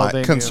were not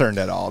concerned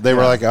at all. They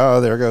were like,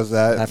 "Oh, there goes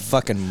that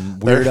fucking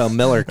weirdo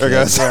Miller kid. There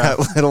goes that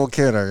little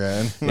kid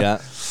again." Yeah.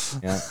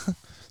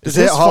 Does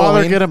his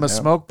father get him a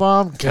smoke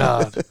bomb?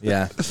 God.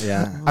 Yeah.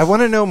 I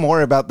want to know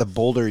more about the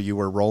boulder you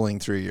were rolling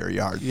through your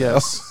yard.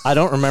 Yes. I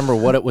don't remember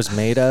what it was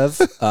made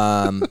of.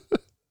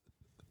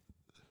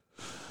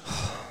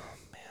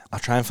 I'll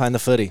try and find the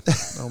footy.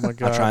 Oh my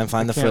God. I'll try and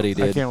find the footy,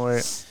 dude. I can't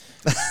wait.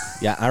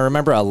 Yeah, I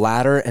remember a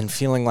ladder and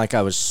feeling like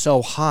I was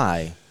so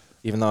high,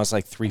 even though I was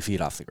like 3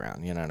 feet off the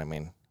ground. You know what I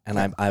mean?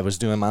 And I was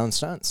doing my own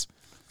stunts.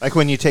 Like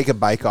when you take a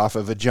bike off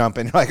of a jump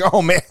and you're like,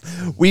 oh man,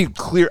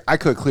 I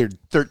could have cleared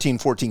 13,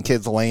 14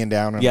 kids laying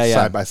down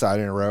side by side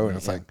in a row. And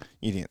it's like,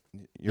 you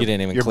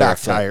didn't even your clear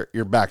back tire.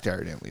 Your back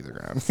tire didn't leave the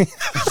ground.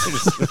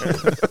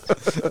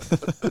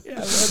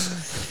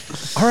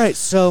 All right,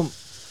 so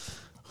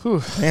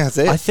that's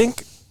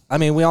it.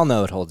 We all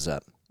know it holds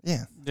up.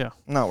 Yeah. Yeah.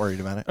 I'm not worried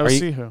about it. Are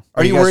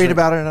you worried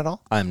about it at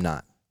all? I'm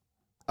not.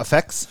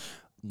 Effects?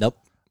 Nope.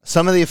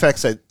 Some of the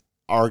effects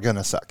are going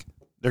to suck.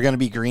 They're going to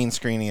be green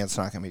screeny. It's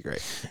not going to be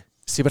great.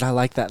 See, but I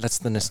like that. That's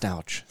the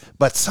nostalgia.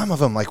 But some of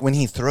them, like when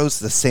he throws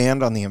the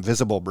sand on the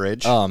invisible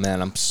bridge. Oh,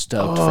 man, I'm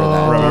stoked for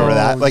that. Remember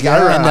that? Like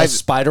and the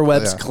spider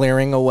webs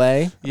clearing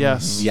away.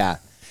 Yes. Yeah.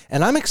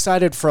 And I'm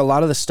excited for a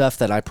lot of the stuff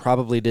that I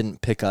probably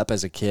didn't pick up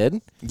as a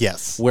kid.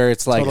 Yes. Where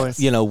it's like,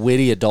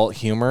 witty adult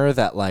humor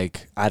that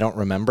like I don't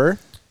remember.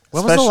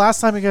 When was the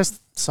last time you guys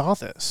saw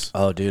this?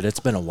 Oh, dude,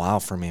 it's been a while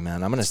for me,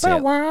 man. I'm going to say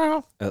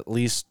at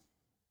least,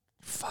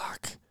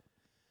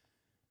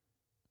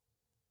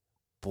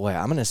 Boy,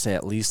 I'm going to say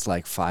at least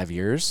like 5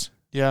 years.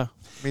 Yeah,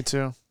 me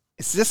too.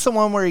 Is this the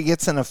one where he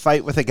gets in a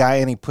fight with a guy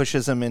and he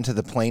pushes him into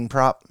the plane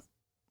prop?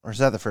 Or is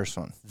that the first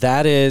one?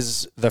 That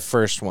is the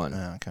first one.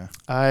 Oh, okay.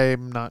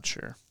 I'm not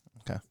sure.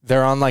 Okay.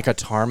 They're on like a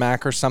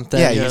tarmac or something.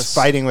 Yeah, he's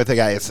fighting with a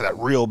guy. It's that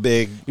real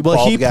big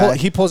guy.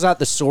 He pulls out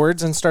the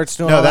swords and starts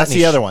doing all that. No, that's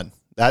the other one.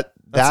 That's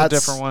a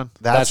different one.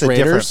 That's a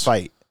different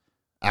fight.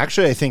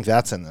 Actually, I think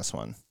that's in this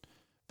one.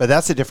 But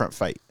that's a different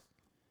fight.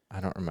 I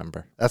don't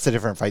remember. That's a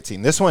different fight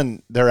scene. This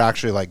one, they're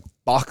actually like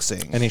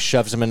boxing. And he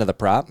shoves him into the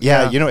prop?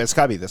 Yeah, it's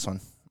got to be this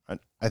one.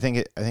 I think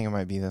it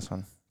might be this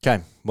one.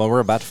 Okay. Well,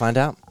 we're about to find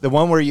out. The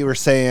one where you were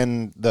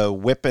saying the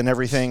whip and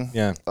everything?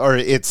 Yeah. Or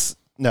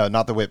no,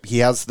 not the whip. He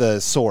has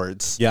the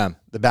swords. Yeah.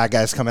 The bad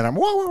guys come in, and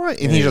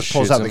he just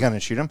pulls out the gun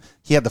and shoot him.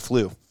 He had the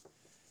flu.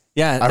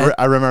 Yeah.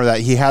 I remember that.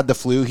 He had the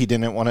flu. He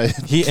didn't want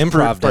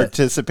to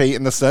participate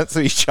in the stunt,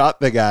 so he shot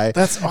the guy.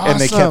 That's awesome. And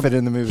they kept it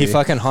in the movie. He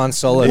fucking Han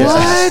Solo'd his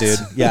ass, dude.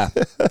 Yeah.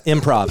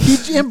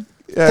 Improv.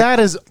 That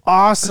is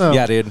awesome.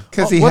 Yeah, dude.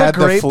 Because he had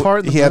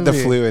the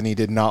flu and he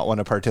did not want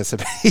to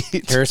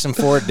participate. Harrison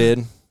Ford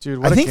did.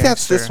 Dude, I think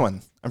that's this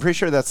one. I'm pretty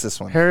sure that's this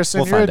one.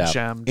 Harrison, you're a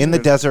gem. Dude. In the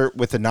desert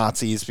with the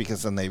Nazis,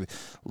 because then they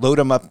load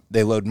him up.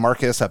 They load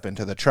Marcus up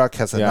into the truck,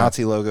 has a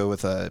Nazi logo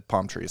with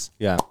palm trees.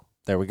 Yeah.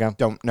 There we go.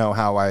 Don't know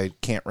how I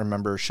can't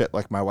remember shit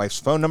like my wife's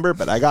phone number,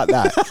 but I got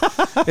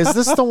that. Is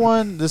this the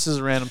one? This is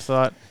a random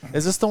thought.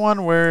 Is this the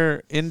one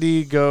where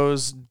Indy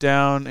goes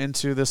down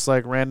into this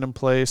like random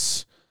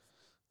place?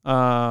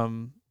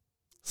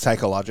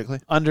 Psychologically?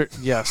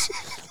 Yes.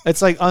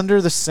 It's like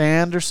under the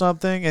sand or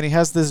something, and he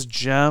has this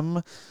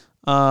gem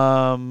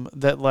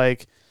that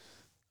like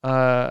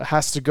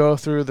has to go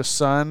through the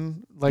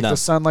sun. Like the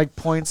sun like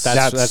points.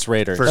 That's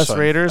Raiders. That's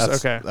Raiders?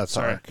 Okay. That's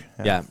sorry.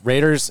 Yeah.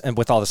 Raiders and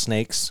with all the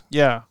snakes.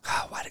 Yeah.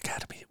 Why did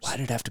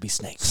it have to be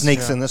snakes?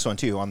 Snakes in this one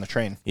too, on the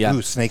train. Yeah.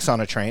 Ooh, snakes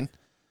on a train.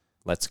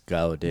 Let's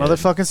go, dude.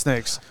 Motherfucking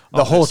snakes.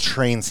 The whole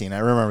train scene, I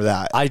remember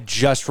that. I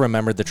just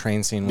remembered the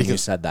train scene when you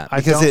said that.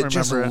 Because it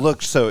just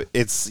looked so,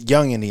 it's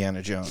young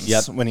Indiana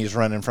Jones when he's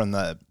running from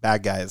the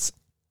bad guys.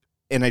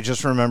 And I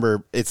just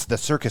remember it's the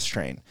circus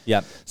train.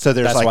 Yep. So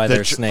there's That's why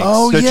there's snakes.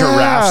 Oh,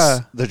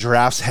 the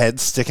giraffe's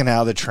head sticking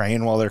out of the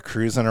train while they're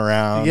cruising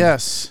around.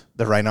 Yes.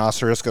 The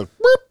rhinoceros goes,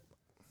 whoop.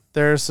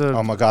 There's a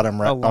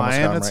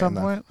lion at some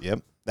point.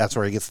 Yep. That's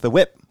where he gets the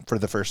whip for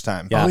the first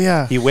time. Yeah. Oh,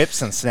 yeah. He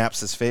whips and snaps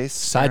his face.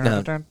 Side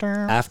note,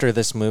 after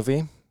this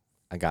movie,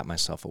 I got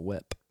myself a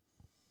whip.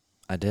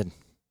 I did.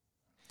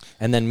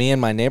 And then me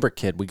and my neighbor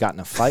kid, we got in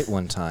a fight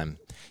one time.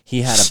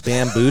 He had a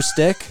bamboo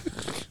stick,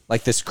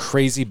 like this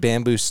crazy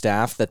bamboo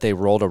staff that they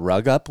rolled a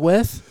rug up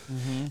with.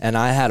 Mm-hmm. And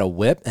I had a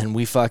whip, and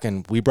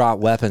we brought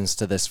weapons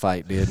to this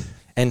fight, dude.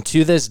 And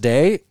to this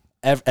day,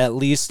 at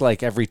least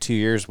like every 2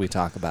 years, we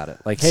talk about it.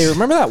 Like, hey,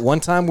 remember that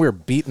one time we were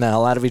beating the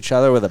hell out of each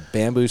other with a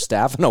bamboo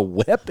staff and a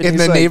whip? And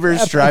the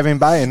neighbors driving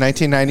by in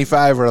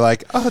 1995 were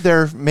like, oh,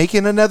 they're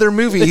making another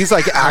movie. He's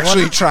like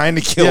actually trying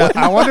to kill him.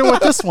 I wonder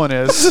what this one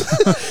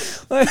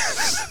is.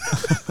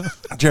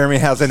 Jeremy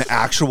has an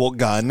actual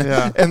gun.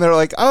 Yeah. And they're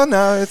like, oh,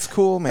 no, it's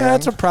cool, man.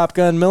 That's a prop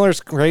gun. Miller's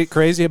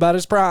crazy about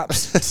his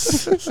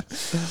props.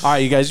 All right,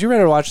 you guys, you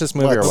ready to watch this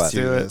movie or what?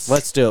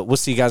 Let's do it. We'll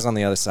see you guys on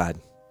the other side.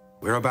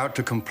 We're about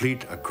to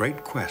complete a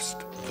great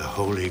quest, the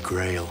Holy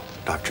Grail,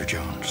 Dr.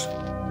 Jones.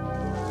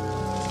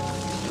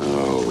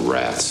 Oh,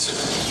 rats.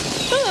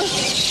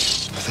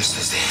 This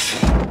is it.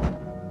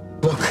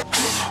 Look,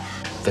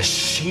 the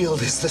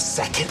shield is the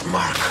second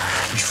marker.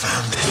 We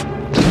found it.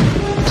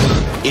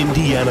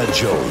 Indiana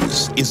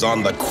Jones is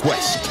on the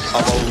quest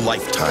of a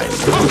lifetime.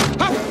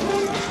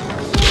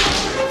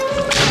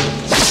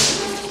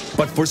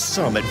 But for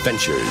some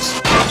adventures,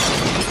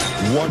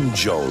 one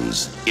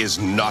Jones is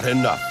not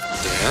enough.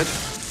 Dad?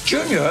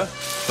 Junior?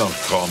 Don't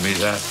call me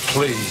that,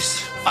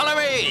 please. Follow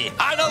me!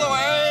 I know the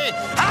way!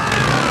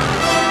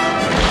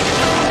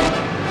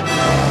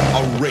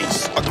 A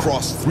race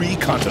across 3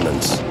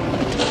 continents.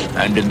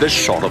 And in this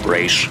sort of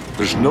race,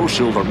 there's no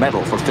silver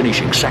medal for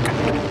finishing second.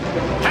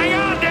 Hang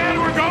on, Dad,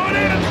 we're going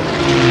in!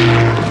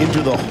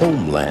 Into the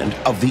homeland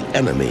of the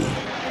enemy.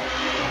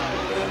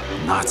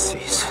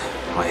 Nazis.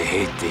 I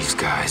hate these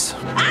guys.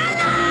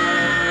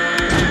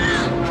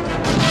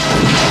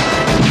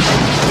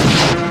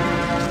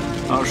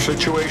 Our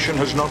situation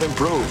has not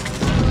improved.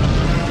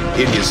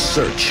 In his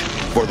search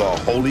for the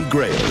Holy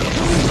Grail.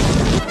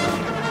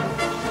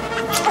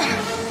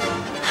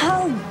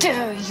 How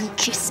dare you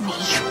kiss me?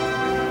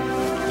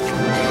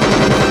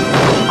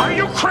 Are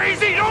you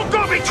crazy? Don't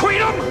go between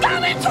them! Go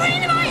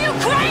between them, are you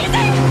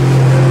crazy?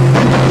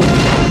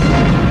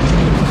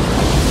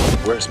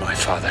 Where's my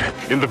father?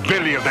 In the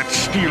belly of that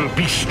steel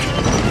beast.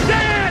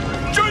 Dad!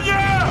 Junior!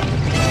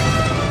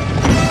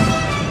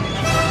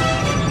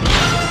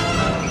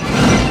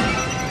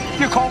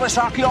 You call this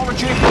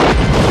archaeology?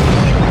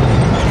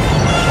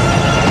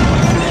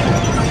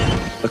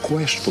 The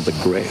quest for the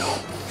Grail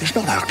is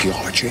not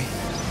archaeology.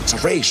 It's a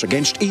race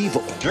against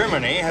evil.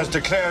 Germany has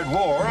declared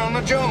war on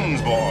the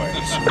Jones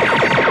boys.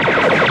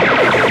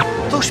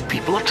 Those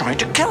people are trying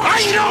to kill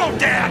us. I know,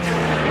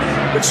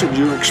 Dad! It's a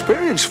new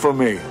experience for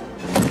me.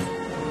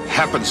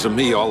 Happens to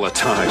me all the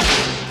time.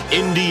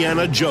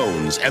 Indiana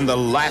Jones and the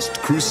Last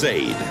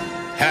Crusade.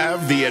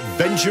 Have the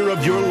adventure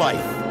of your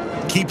life.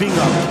 Keeping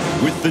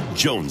up with the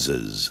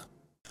Joneses.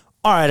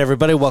 All right,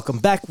 everybody, welcome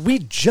back. We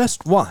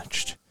just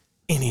watched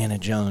Indiana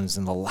Jones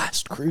and the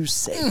Last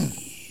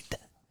Crusade.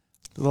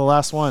 The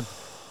last one.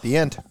 The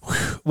end.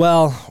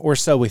 Well, or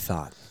so we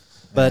thought,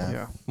 but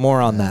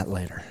more on that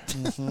later.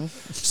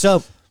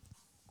 So,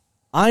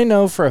 I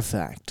know for a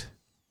fact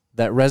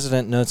that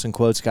resident notes and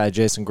quotes guy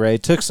Jason Gray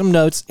took some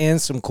notes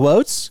and some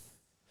quotes.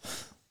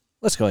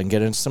 Let's go ahead and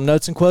get into some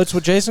notes and quotes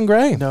with Jason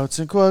Gray. Notes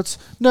and quotes.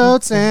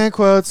 Notes and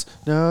quotes.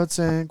 Notes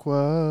and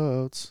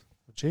quotes.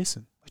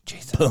 Jason.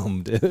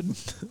 Boom, dude.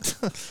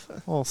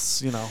 Well,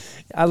 you know.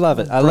 I love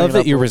it. I Bring love it that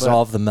up you a little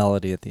resolve the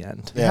melody at the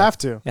end. You have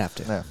to. You have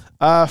to.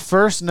 Yeah.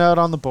 First note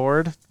on the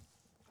board.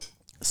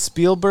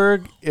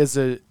 Spielberg is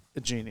a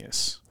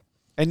genius.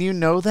 And you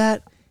know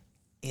that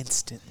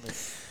instantly.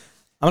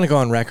 I'm going to go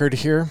on record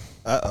here.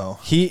 Uh-oh.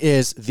 He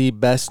is the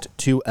best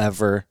to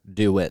ever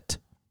do it.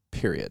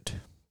 Period.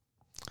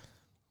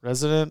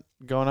 Resident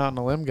going out on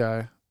a limb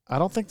guy. I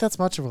don't think that's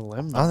much of a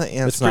limb. I don't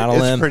think- It's not a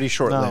limb. It's pretty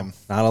short No. limb.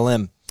 Not a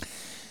limb.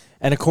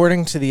 And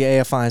according to the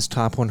AFI's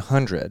Top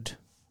 100,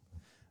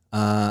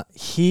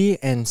 he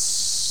and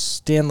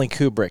Stanley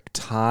Kubrick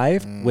tie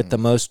with the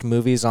most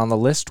movies on the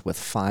list with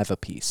 5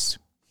 apiece.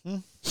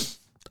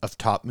 Of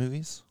top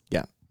movies?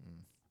 Yeah.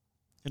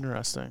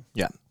 Interesting.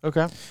 Yeah.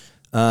 Okay.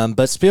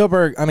 But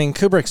Spielberg, I mean,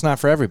 Kubrick's not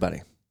for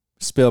everybody.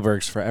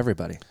 Spielberg's for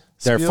everybody.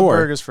 Spielberg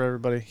Therefore, is for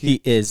everybody.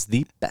 he is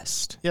the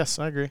best. Yes,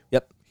 I agree.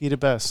 Yep. He the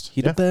best.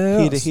 He the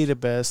best. He the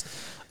best.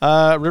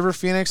 River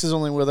Phoenix is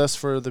only with us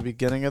for the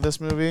beginning of this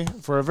movie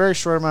for a very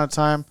short amount of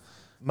time.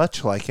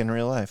 Much like in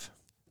real life.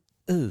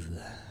 Ooh.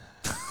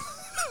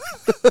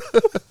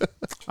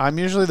 I'm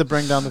usually the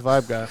bring down the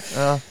vibe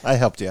guy. I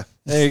helped you.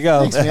 There you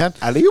go. Thanks, man.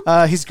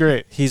 Alley-oop. He's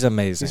great. He's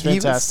amazing. He's He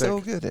was fantastic. so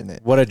good in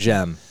it. What a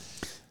gem.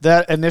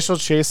 That initial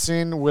chase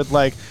scene with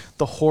like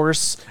the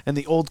horse and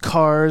the old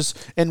cars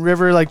and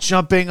River like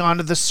jumping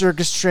onto the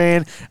circus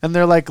train and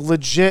they're like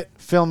legit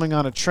filming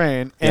on a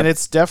train and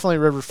it's definitely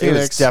River It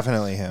Phoenix. was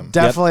definitely him.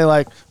 Definitely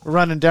like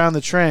running down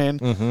the train.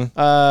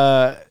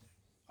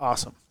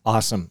 Awesome.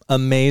 Awesome.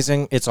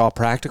 Amazing. It's all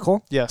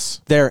practical.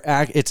 Yes.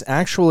 It's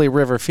actually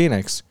River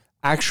Phoenix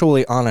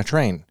actually on a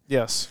train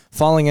Yes.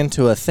 falling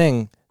into a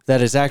thing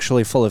that is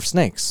actually full of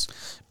snakes.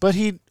 But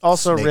he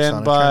also Snakes ran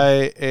on a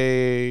by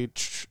a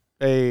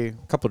A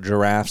couple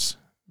giraffes.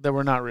 that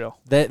were not real.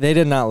 They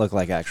did not look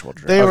like actual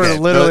giraffes. They were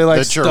literally the, like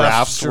the stuffed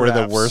giraffes were the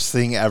giraffes. worst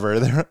thing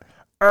ever.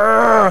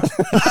 It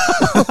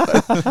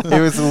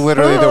was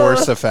literally the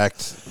worst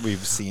effect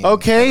we've seen.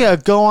 Okay,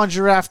 go on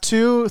giraffe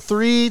 2,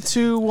 3,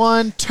 2,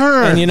 1,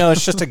 turn. And you know,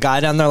 it's just a guy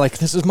down there like,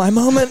 this is my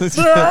moment.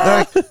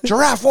 They're like,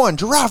 giraffe one,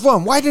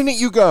 why didn't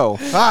you go?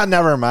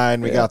 Never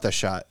mind, we got the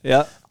shot.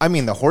 Yeah. I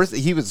mean, the horse,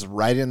 he was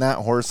riding that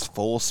horse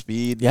full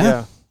speed.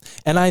 Yeah.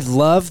 And I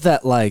love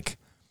that, like,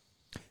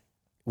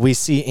 we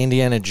see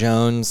Indiana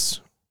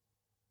Jones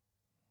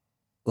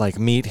like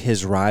meet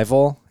his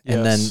rival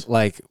and then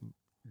like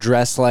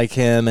dress like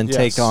him and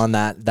take on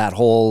that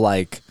whole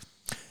like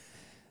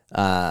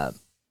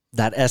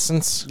that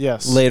essence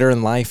later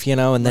in life, you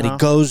know, and then he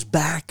goes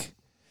back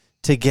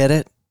to get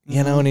it,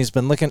 you know, and he's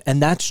been looking,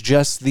 and that's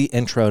just the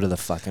intro to the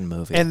fucking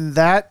movie. And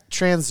that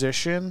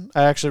transition,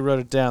 I actually wrote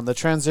it down. The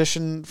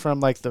transition from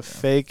like the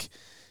fake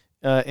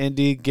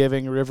Indy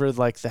giving River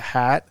like the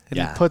hat, and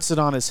he puts it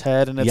on his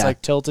head, and it's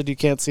like tilted. You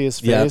can't see his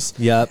face.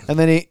 Yep.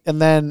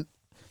 And then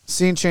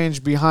scene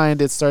change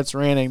behind. It starts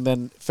raining.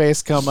 Then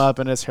face come up,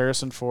 and it's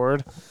Harrison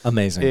Ford.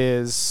 Amazing.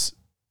 Is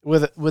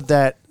with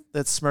that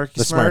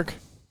smirky smirk.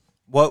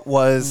 What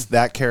was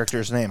that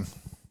character's name?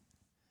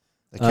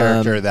 The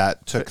character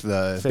that took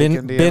the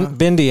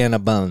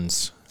Bindiana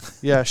Bones.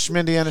 Yeah,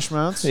 Schmindiana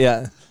Schmones.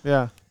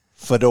 Yeah.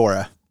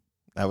 Fedora.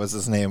 That was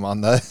his name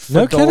on the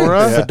no Fedora. Kidding.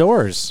 Yeah.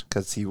 Fedoras.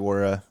 Because he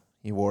wore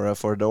a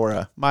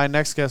fedora. My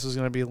next guess was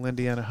going to be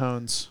Lindiana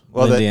Hones.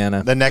 Well,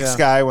 Lindiana. The next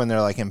guy when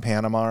they're like in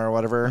Panama or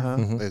whatever,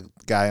 the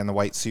guy in the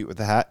white suit with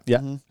the hat.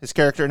 Yeah. His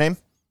character name?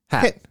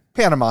 Hat.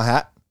 Panama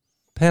hat.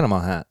 Panama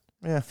hat.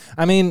 Yeah.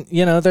 I mean,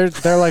 you know,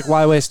 they're like,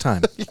 why waste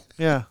time?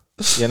 Yeah.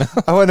 You know?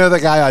 I want to know the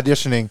guy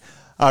auditioning.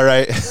 All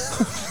right.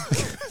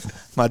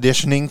 I'm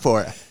auditioning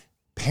for a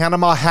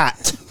Panama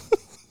hat.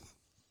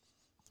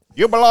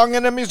 You belong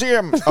in a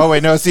museum. Oh,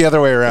 wait, no, it's the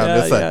other way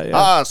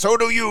around. So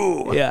do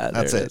you. Yeah,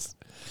 that's it.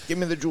 Give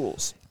me the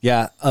jewels.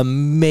 Yeah,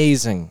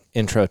 amazing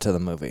intro to the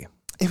movie.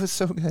 It was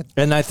so good.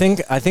 And I think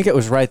it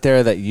was right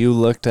there that you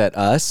looked at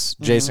us,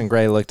 Jason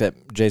Gray looked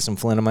at Jason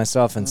Flynn and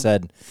myself and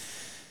said,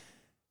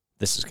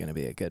 this is going to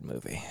be a good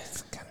movie.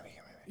 It's going to be a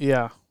good movie.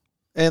 Yeah.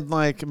 And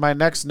like my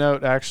next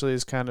note actually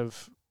is kind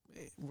of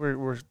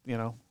we're you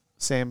know,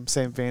 same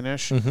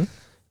veinish. Mm-hmm.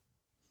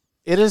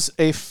 It is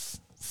a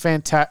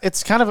fantastic.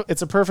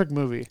 It's a perfect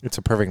movie. It's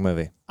a perfect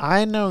movie.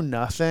 I know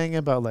nothing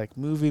about like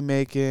movie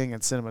making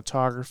and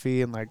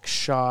cinematography and like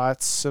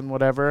shots and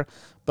whatever,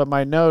 but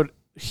my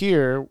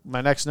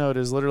next note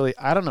is literally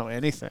I don't know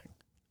anything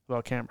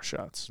about camera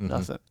shots,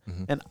 nothing.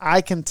 Mm-hmm. And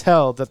I can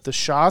tell that the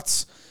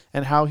shots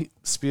and how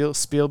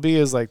Spielberg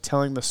is like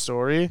telling the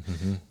story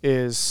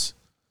is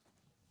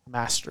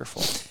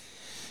masterful.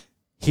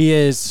 He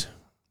is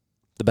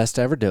the best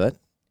to ever do it,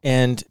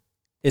 and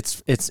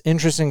it's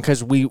interesting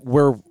because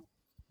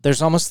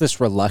there's almost this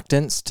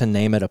reluctance to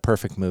name it a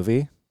perfect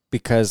movie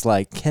because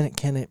like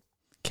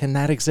can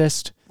that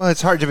exist? Well,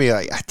 it's hard to be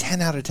like a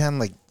 10 out of 10.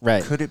 Like,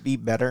 right? Could it be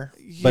better?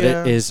 But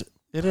it is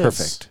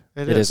perfect.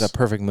 It is a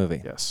perfect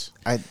movie. Yes,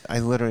 I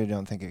literally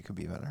don't think it could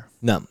be better.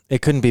 No,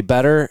 it couldn't be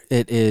better.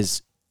 It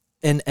is,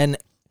 and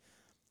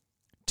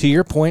to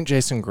your point,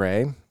 Jason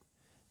Gray,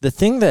 the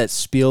thing that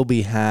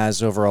Spielberg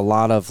has over a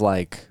lot of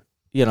like,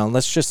 you know,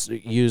 let's just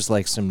use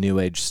like some new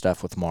age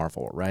stuff with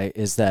Marvel, right?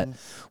 Is that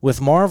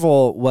with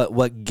Marvel,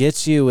 what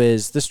gets you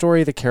is the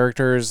story, the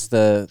characters,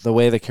 the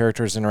way the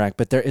characters interact,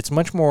 but it's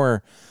much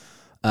more,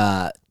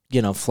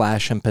 you know,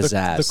 flash and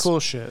pizzazz. The cool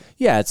shit.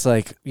 Yeah, it's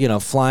like, you know,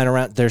 flying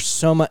around. There's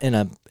so much in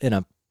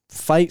a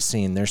fight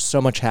scene. There's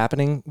so much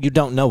happening. You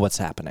don't know what's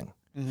happening,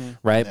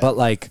 right?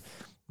 Yeah.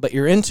 But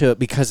you're into it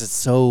because it's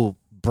so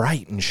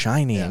bright and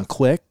shiny and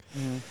quick.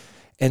 Mm-hmm.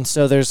 And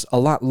so there's a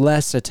lot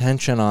less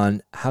attention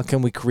on how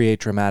can we create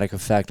dramatic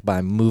effect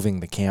by moving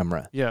the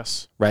camera.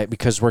 Yes. Right?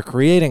 Because we're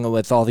creating it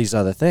with all these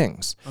other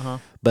things.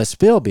 But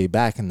Spielberg,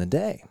 back in the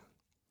day,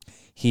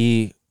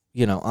 he,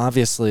 you know,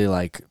 obviously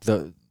like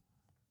the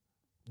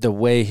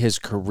way his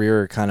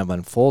career kind of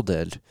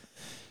unfolded,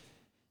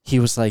 he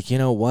was like, you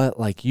know what?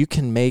 Like you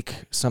can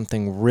make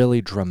something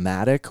really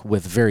dramatic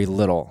with very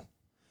little.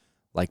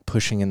 Like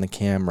pushing in the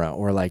camera,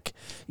 or like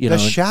the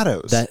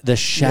shadows. The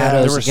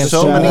shadows.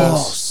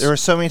 There were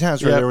so many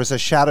times where there was a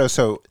shadow.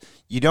 So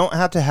you don't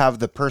have to have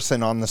the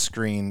person on the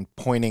screen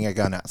pointing a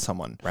gun at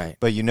someone, right?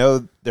 But you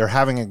know they're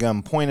having a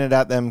gun pointed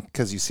at them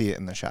because you see it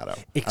in the shadow.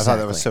 Exactly. I thought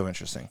that was so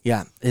interesting.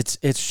 Yeah, it's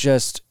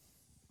just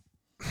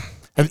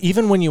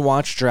even when you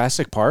watch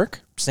Jurassic Park,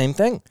 same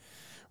thing,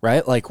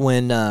 right? Like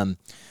when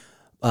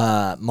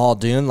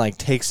Muldoon like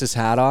takes his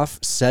hat off,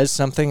 says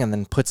something, and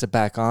then puts it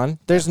back on.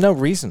 There's no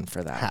reason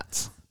for that.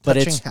 Hats, but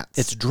hats.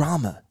 It's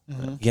drama,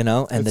 you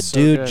know, and the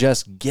dude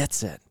just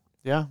gets it.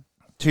 Yeah.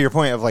 To your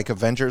point of like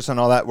Avengers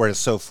and all that, where it's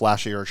so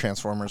flashy, or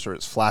Transformers, where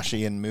it's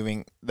flashy and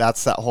moving.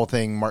 That's that whole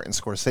thing Martin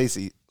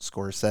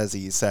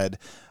Scorsese said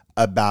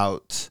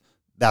about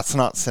that's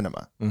not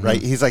cinema, right?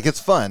 He's like,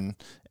 it's fun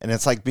and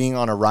it's like being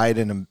on a ride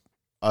in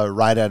a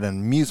ride at an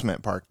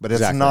amusement park, but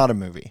it's not a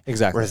movie.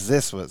 Exactly.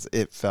 Whereas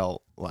it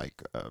felt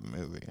like a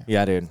movie.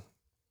 Yeah, dude.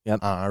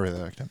 Yep. I really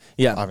liked it.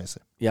 Yeah.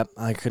 Obviously. Yep.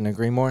 I couldn't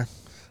agree more.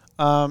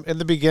 In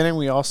the beginning,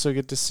 we also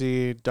get to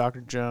see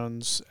Dr.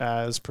 Jones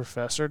as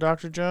Professor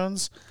Dr.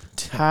 Jones.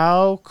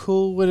 How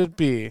cool would it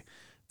be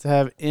to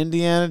have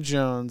Indiana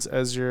Jones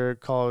as your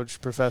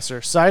college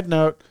professor? Side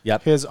note,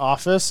 his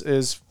office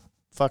is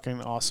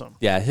fucking awesome.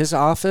 Yeah, his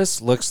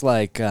office looks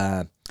like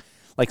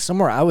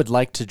somewhere I would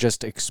like to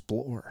just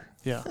explore.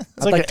 Yeah,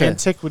 it's like an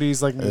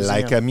antiquities museum.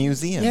 Like a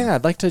museum. Yeah,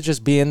 I'd like to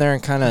just be in there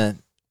and kind of.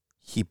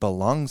 He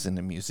belongs in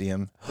a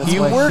museum. He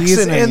works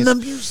in the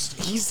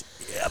museum. He's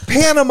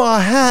Panama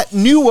Hat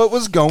knew what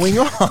was going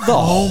on.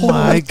 Oh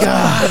my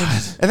God.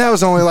 And that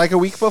was only like a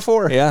week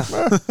before. Yeah.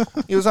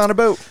 He was on a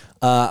boat.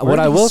 What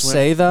I will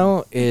say,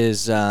 though,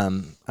 is,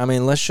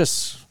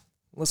 let's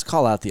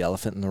call out the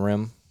elephant in the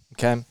room,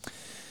 okay?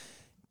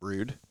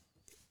 Rude.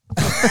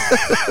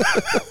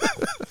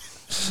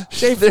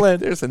 Shay Flynn,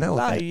 there's an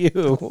elephant. not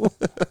you.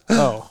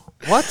 Oh.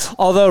 What?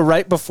 Although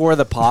right before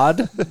the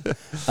pod,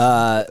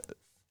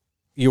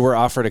 you were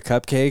offered a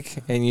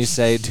cupcake, and you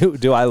say,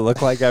 do I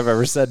look like I've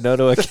ever said no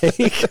to a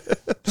cake?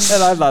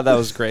 And I thought that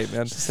was great,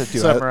 man.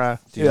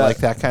 Do you like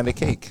that kind of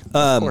cake?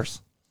 Of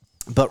course.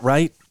 But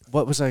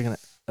what was I going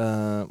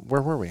to,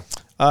 where were we?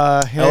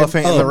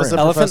 Elephant in the room.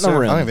 Elephant in the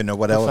room. I don't even know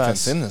what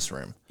elephant's in this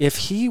room. If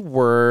he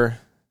were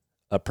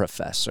a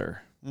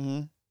professor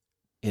Mm-hmm.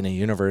 in a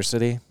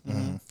university,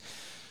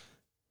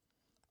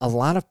 a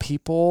lot of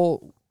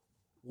people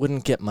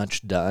wouldn't get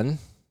much done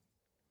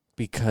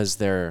because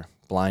they're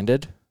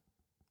blinded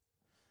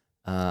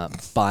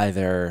by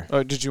their...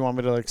 Oh, did you want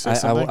me to say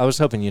something? I was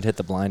hoping you'd hit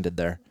the blinded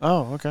there.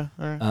 Oh, okay.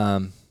 All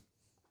right.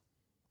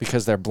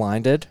 Because they're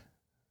blinded.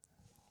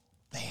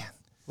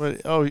 What,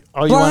 you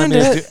wanted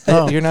me to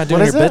do, You're not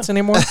doing your bits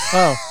anymore?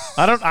 Oh,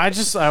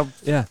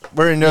 Yeah.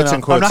 We're in notes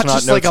and quotes, I'm not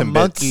just notes like a and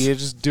monkey.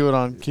 bits. I just do it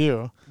on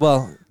cue.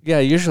 Well, yeah,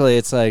 usually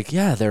it's like,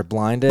 they're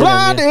blinded.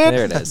 Blinded!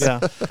 There it is. Yeah.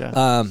 Okay.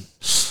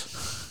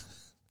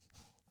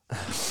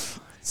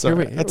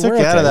 Sorry. I took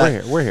you out of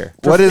that. We're here.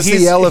 What is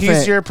the elephant?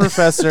 He's your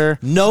professor.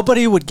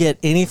 Nobody would get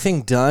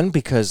anything done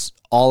because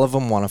all of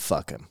them want to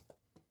fuck him.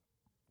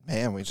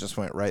 Man, we just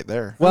went right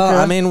there. Well, Okay.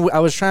 I mean, I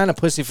was trying to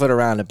pussyfoot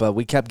around it, but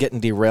we kept getting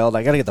derailed.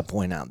 I got to get the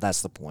point out.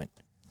 That's the point.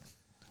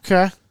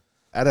 Okay.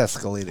 That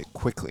escalated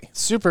quickly.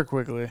 Super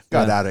quickly.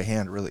 Got out of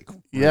hand really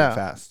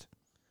fast.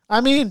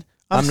 I mean,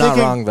 I'm not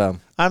wrong, though.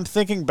 I'm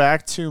thinking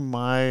back to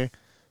my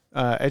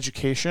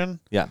education.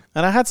 Yeah.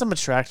 And I had some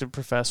attractive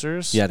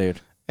professors. Yeah, dude.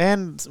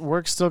 And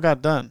work still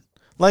got done.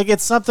 Like,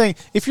 it's something,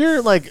 if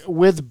you're like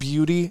with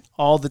beauty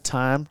all the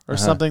time or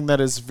something that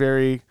is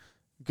very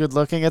good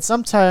looking, at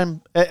some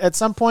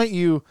point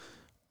you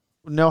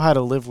know how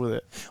to live with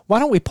it. Why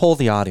don't we poll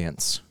the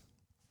audience?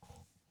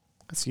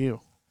 That's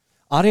you.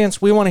 Audience,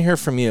 we want to hear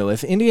from you.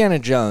 If Indiana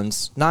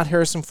Jones, not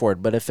Harrison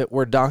Ford, but if it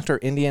were Dr.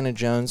 Indiana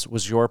Jones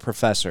was your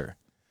professor.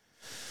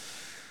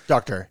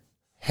 Dr.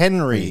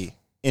 Henry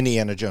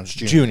Indiana Jones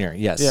Jr. Junior,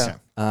 yes. Yeah.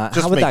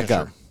 Just how would that making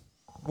go? sure.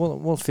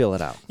 We'll feel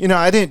it out. You know,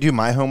 I didn't do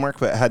my homework,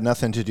 but it had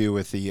nothing to do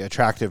with the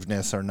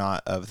attractiveness or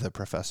not of the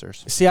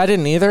professors. See, I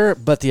didn't either,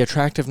 but the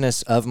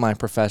attractiveness of my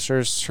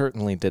professors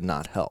certainly did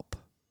not help.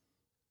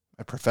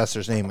 My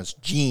professor's name was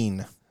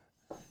Jean.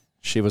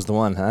 She was the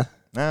one, huh?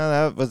 No,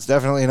 that was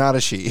definitely not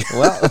a she.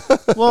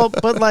 Well,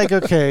 but like,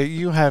 okay,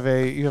 you have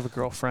a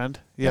girlfriend,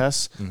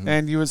 yes,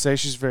 and you would say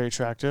she's very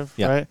attractive,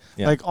 right?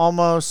 Yeah. Like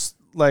almost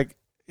like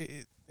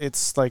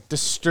it's like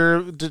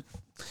disturbed.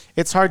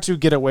 It's hard to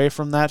get away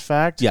from that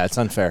fact. Yeah, it's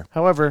unfair.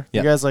 However,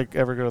 Yeah. you guys like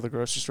ever go to the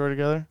grocery store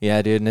together?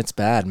 Yeah, dude, and it's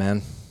bad,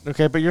 man.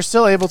 Okay, but you're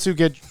still able to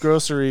get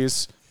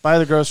groceries, buy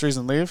the groceries,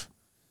 and leave.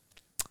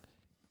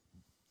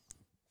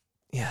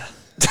 Yeah.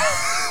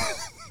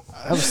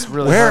 That was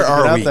really Where hard to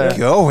are get out we there.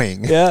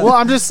 going? Yeah. Well,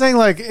 I'm just saying,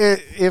 like,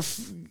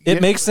 if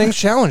it makes things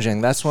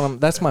challenging. That's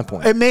my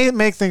point. it may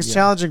make things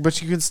challenging,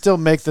 but you can still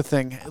make the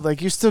thing.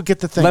 Like, you still get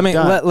the thing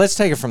done. Let's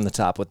take it from the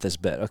top with this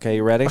bit. Okay,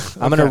 you ready?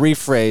 I'm going to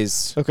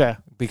rephrase Okay.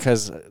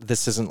 because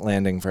this isn't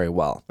landing very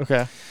well.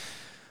 Okay.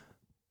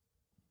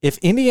 If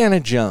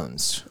Indiana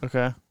Jones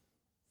Okay.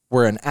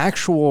 were an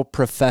actual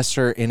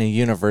professor in a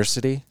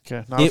university,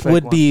 Okay. Not a it fake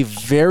would one. be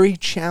very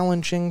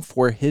challenging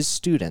for his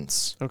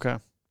students Okay.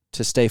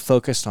 to stay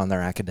focused on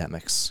their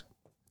academics.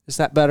 Is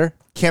that better?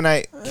 Can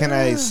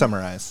I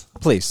summarize?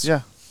 Please.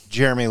 Yeah.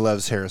 Jeremy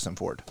loves Harrison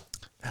Ford.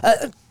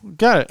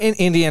 Got it.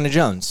 Indiana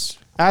Jones.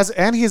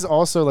 And he's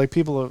also like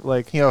people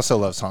like He also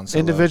loves Han Solo.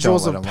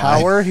 individuals Don't of let him lie.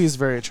 power. He's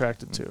very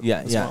attracted to. Yeah,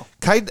 as yeah. well.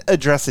 Can I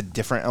address a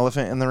different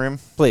elephant in the room?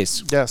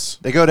 Please. Yes.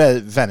 They go to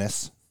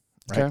Venice.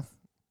 Right? Okay.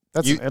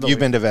 That's in Italy. You've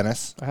been to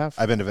Venice. I have.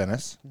 I've been to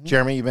Venice.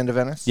 Jeremy, you've been to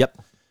Venice? Yep.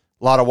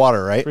 A lot of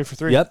water, right? 3 for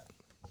 3. Yep.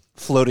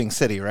 Floating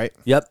city, right?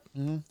 Yep.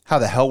 How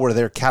the hell were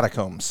there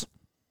catacombs?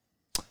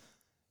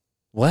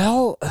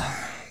 Well,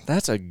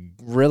 that's a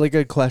really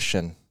good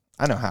question.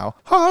 I know how.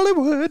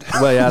 Hollywood.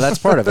 Well, yeah, that's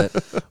part of it.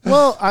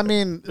 Well, I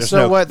mean, There's so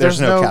no- what? there's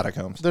no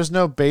catacombs. There's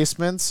no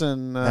basements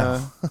in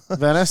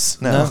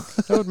Venice. No.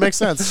 That would make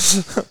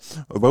sense.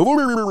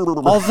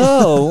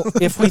 Although,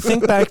 if we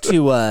think back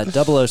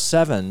to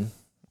 007,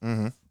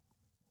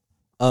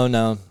 oh,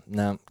 no.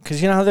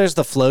 Because you know how there's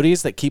the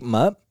floaties that keep them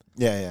up?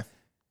 Yeah.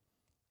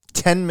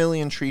 10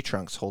 million tree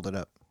trunks hold it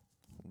up.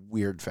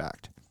 Weird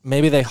fact.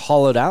 Maybe they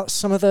hollowed out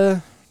some of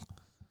the...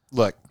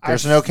 Look,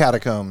 there's no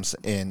catacombs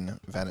in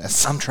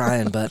Venice. I'm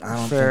trying, but I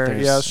don't Fair. think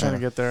there's... Yeah, I was trying to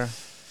get there.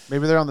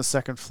 Maybe they're on the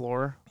second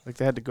floor. Like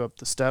they had to go up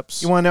the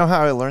steps. You want to know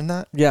how I learned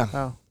that? Yeah.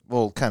 Oh.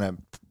 We'll kind of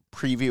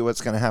preview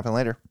what's going to happen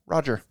later.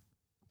 Roger,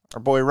 our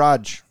boy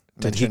Raj.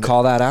 Did he mentioned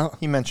call that out? it.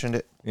 He mentioned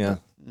it. Yeah.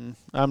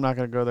 I'm not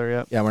going to go there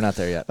yet. Yeah, we're not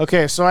there yet.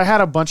 Okay, so I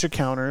had a bunch of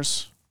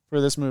counters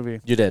for this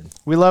movie. You did.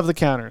 We love the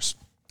counters.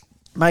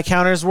 My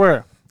counters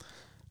were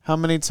How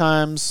many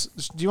times?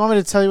 Do you want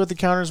me to tell you what the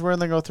counters were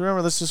and then go through them,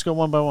 or let's just go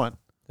one by one?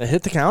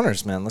 Hit the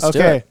counters, man. Let's do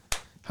Okay. it.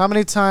 How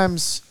many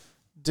times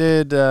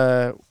did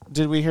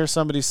we hear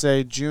somebody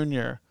say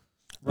Junior,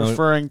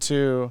 referring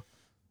to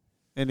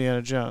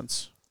Indiana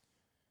Jones?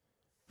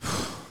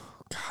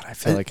 God, I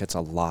feel like it's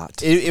a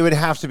lot. It would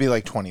have to be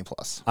like 20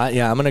 plus.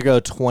 Yeah, I'm going to go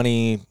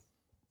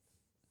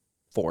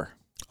 24.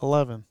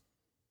 11.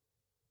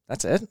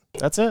 That's it?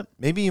 That's it.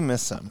 Maybe you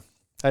missed some.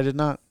 I did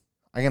not.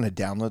 I'm going to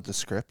download the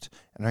script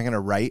and I'm going to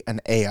write an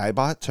AI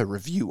bot to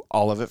review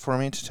all of it for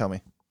me to tell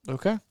me.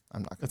 Okay.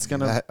 I'm not going It's to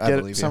going to get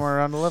it somewhere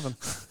around 11.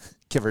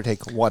 Give or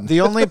take one.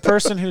 The only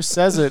person who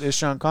says it is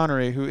Sean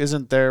Connery, who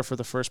isn't there for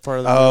the first part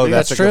of the Oh, movie.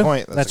 that's a true. good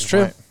point. That's a good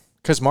true. point.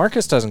 Because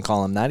Marcus doesn't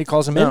call him that. He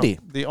calls him No, Indy.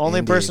 the only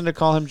Indy. person to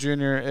call him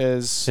Junior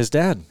is His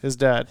dad. his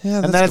dad.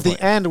 Yeah, and that's then a at good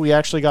the end, we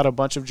actually got a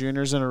bunch of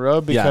juniors in a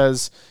row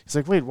because he's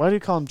like, wait, why do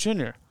you call him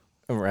Junior?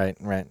 Right.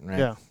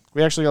 Yeah.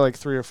 We actually got like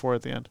 3 or 4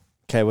 at the end.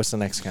 Okay, what's the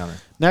next counter?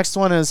 Next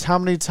one is how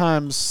many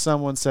times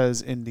someone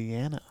says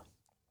Indiana.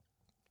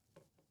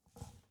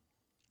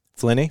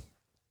 Flinny?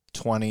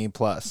 20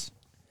 plus.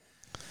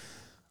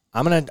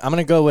 I'm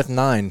gonna go with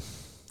 9.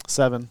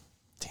 7.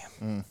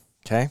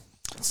 Okay.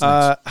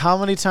 How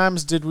many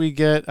times did we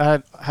get?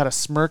 I had a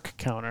smirk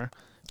counter.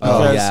 Oh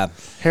Because yeah,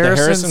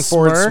 Harrison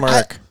Ford smirk.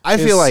 smirk. I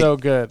is feel like so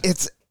good.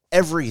 it's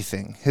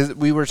everything.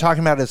 We were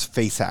talking about his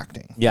face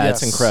acting. Yeah,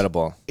 Yes. it's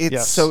incredible. It's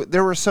Yes. so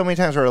there were so many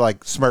times where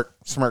like smirk.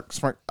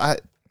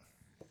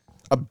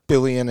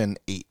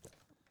 1,000,000,008.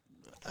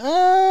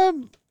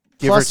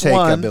 Give or Plus take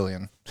one. 1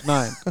 billion.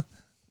 9.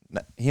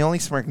 He only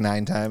smirked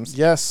 9 times.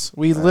 Yes,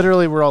 we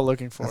literally were all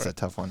looking for That's a it.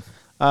 tough one.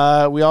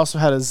 We also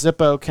had a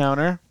Zippo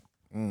counter.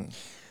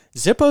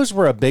 Zippos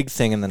were a big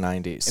thing in the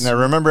 90s. And I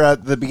remember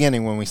at the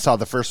beginning when we saw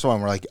the first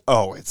one, we're like,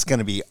 oh, it's going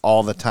to be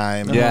all the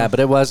time. Yeah, but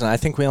it wasn't. I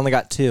think we only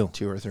got 2.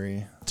 2 or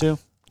 3. 2.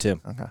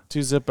 2. Okay. 2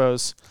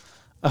 Zippos.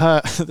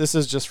 This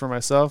is just for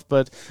myself,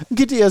 but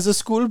Giddy as a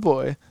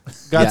schoolboy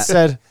got Yeah.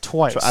 said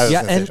twice. I was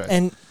Yeah, gonna say twice.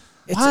 and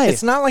Why?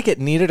 it's not like it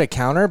needed a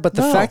counter, but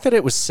the No. fact that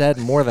it was said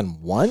more than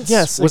once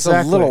Yes, was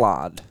exactly. a little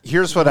odd.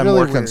 Here's what I'm Really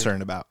more weird.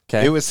 concerned about.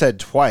 'Kay. It was said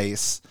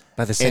twice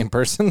By the same And-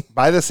 person.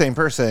 by the same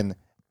person,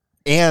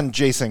 and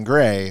Jason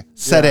Gray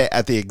said it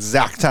at the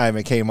exact time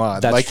it came on.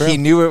 That's like true. he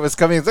knew it was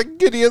coming. It's like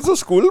Giddy as a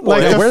schoolboy.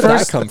 Like Yeah, the where did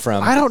first- that come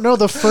from? I don't know.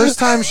 The first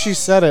time she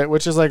said it,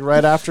 which is like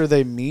right after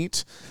they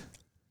meet,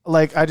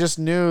 like I just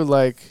knew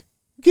like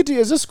Giddy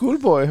as a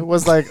schoolboy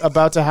was like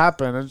about to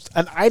happen,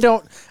 and I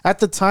don't. At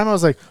the time, I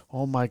was like,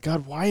 "Oh my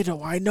god, why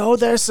do I know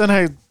this?" And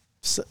I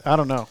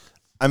don't know.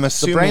 I'm The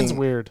assuming brain's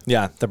weird.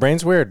 Yeah, the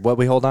brain's weird. What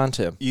we hold on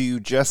to. you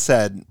just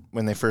said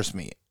when they first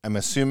meet. I'm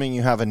assuming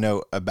you have a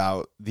note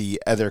about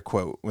the other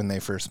quote when they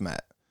first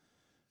met.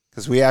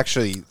 Because we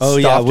actually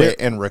stopped it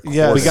and recorded.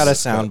 yeah, we got a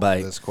this quote-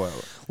 soundbite. This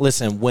quote.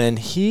 Listen,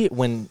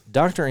 when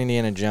Dr.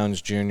 Indiana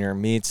Jones Jr.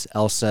 meets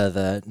Elsa,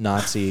 the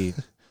Nazi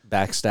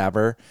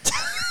backstabber,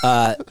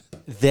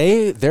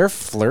 their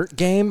flirt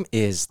game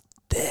is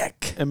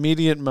thick.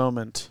 Immediate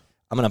moment.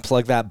 I'm gonna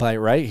plug that bite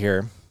right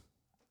here.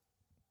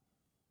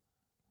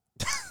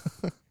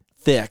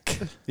 Thick.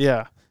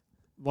 Yeah.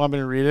 Want me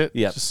to read it?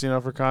 Yep. Just so you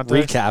know for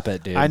context. Recap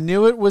it, dude. I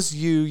knew it was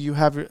you. You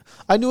have your.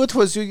 I knew it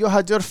was you. You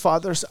had your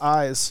father's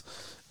eyes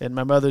and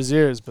my mother's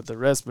ears, but the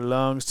rest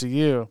belongs to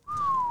you.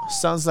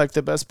 Sounds like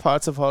the best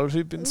parts have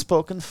already been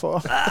spoken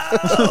for.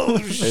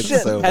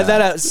 It's so And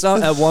then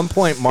at one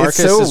point, Marcus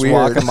so is weird.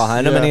 walking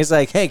behind him, and Yeah. he's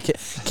like, "Hey,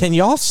 can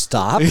y'all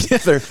stop?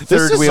 third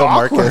is wheel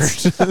awkward.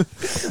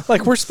 Marcus.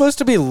 Like, we're supposed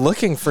to be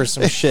looking for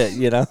some shit,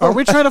 you know?" Are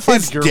we trying to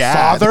find His your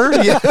dad. father?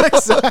 Yeah,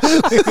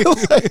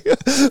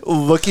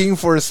 Looking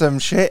for some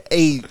shit.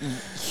 A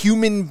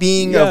human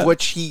being Yeah. of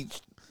which he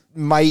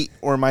might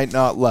or might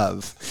not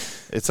love.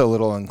 It's a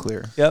little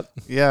unclear. Yep,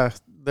 yeah.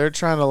 They're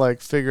trying to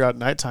like figure out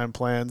nighttime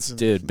plans. And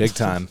dude, big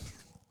time.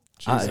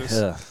 Jesus.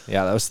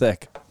 Yeah, that was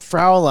thick.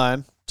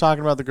 Fraulein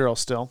talking about the girl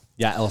still.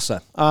 Yeah,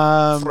 Elsa.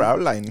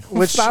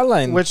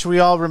 Fraulein. Which we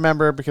all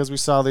remember because we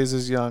saw these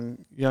as young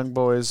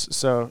boys.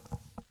 So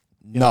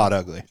Not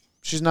ugly.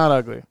 she's not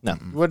ugly. No.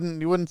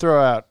 You wouldn't throw her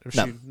out if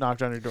No. she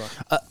knocked on your door.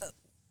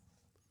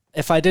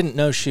 If I didn't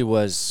know she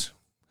was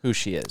who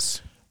she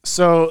is,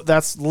 So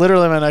that's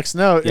literally my next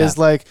note Yeah. is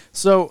like,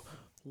 so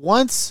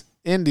once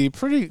Indy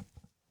pretty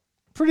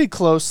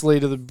closely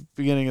to the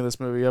beginning of this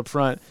movie up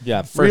front.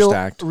 yeah, first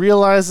act.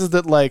 Realizes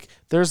that like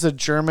there's a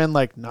German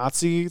like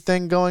Nazi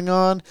thing going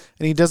on,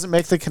 and he doesn't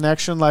make the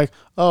connection like,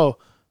 oh,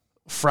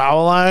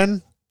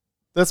 Fraulein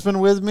that's been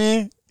with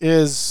me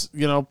is,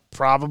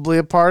 probably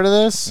a part of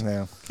this.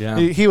 Yeah. Yeah,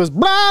 He was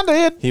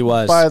blinded he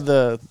was. by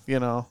the,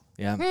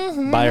 Yeah,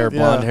 by her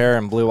blonde Yeah. hair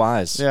and blue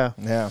eyes. yeah.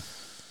 Yeah.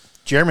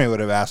 Jeremy would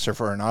have asked her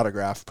for an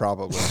autograph,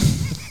 probably.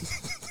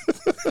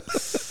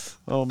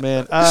 Oh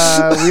man.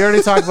 We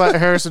already talked about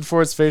Harrison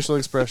Ford's facial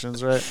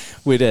expressions, right?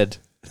 We did.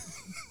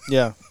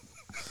 Yeah.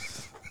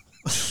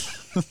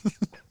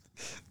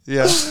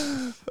 Yeah.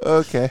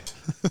 Okay.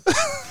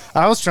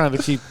 I was trying to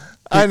keep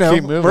I know.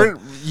 keep moving.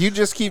 You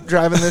just keep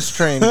driving this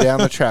train down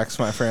the tracks,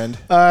 my friend.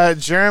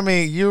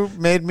 Jeremy, you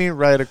made me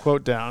write a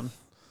quote down.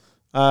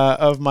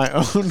 of my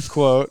own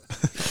quote.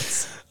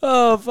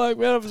 Oh, fuck,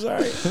 man, I'm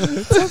sorry.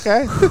 It's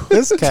okay.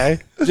 It's okay.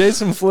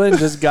 Jason Flynn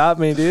just got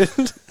me, dude.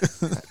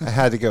 I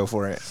had to go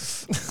for it.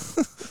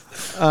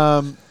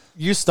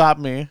 You stopped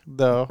me,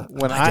 though,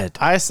 when I did.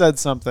 I said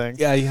something.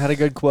 Yeah, you had a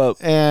good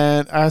quote.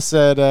 And I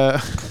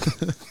said,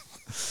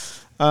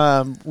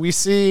 we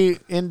see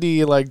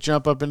Indy, like,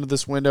 jump up into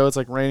this window. It's,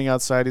 like, raining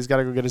outside. He's got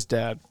to go get his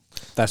dad.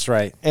 That's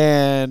right.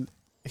 And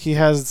he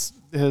has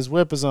his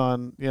whip is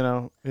on,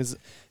 is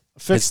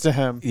fixed to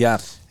him. Yeah.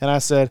 And I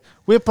said,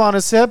 whip on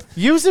his hip,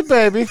 use it,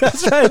 baby.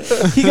 That's right.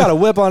 He got a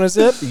whip on his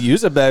hip.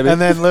 Use it, baby. And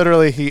then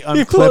literally he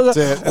unclipped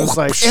it. And was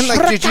like, And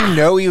like, did you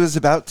know he was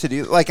about to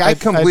do? Like, I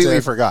completely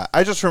did. forgot.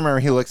 I just remember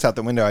he looks out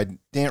the window. I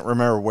didn't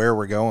remember where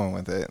we're going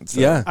with it.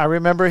 So. Yeah. I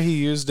remember he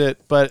used it,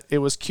 but it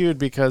was cued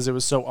because it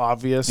was so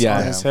obvious Yeah.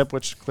 on his hip,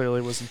 which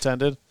clearly was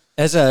intended.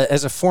 As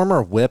a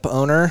former whip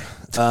owner,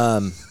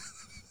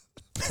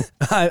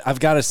 I've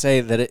got to say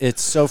that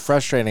it's so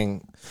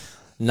frustrating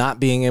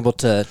not being able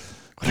to,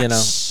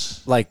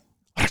 like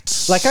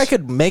I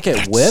could make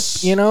it whip,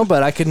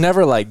 but I could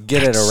never like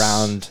get it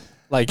around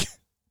like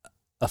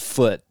a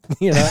foot,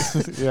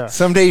 Yeah.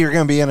 Someday you're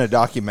going to be in a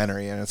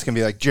documentary, and it's going to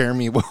be like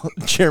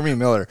Jeremy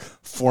Miller,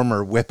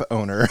 former whip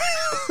owner.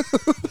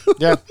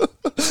 Yeah.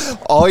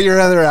 All your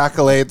other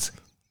accolades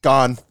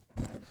gone.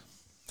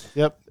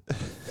 Yep.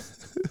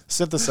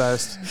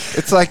 Synthesized.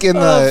 It's like in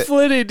the.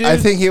 funny, dude. I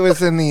think it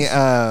was in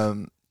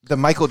the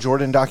Michael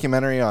Jordan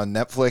documentary on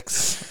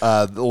Netflix,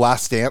 The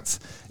Last Dance.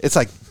 It's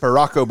like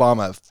Barack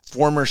Obama,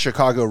 former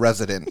Chicago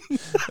resident.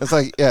 It's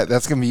like, yeah,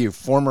 that's gonna be you,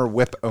 former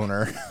whip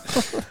owner.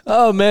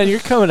 Oh man, you're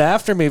coming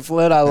after me,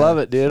 Flint. I love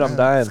it, dude. I'm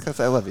dying. Because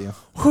I love you.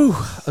 Whew.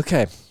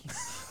 Okay.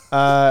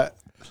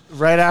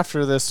 Right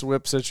after this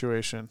whip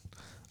situation,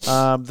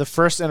 the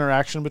first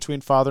interaction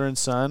between father and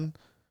son,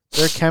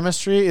 their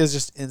chemistry is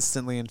just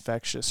instantly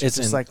infectious. It's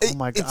just like, oh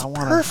my god, It's I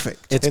want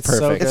perfect. It's so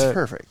perfect. It's good.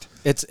 perfect.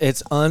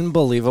 It's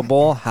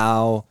unbelievable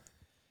how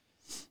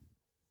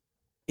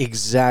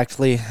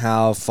exactly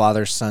how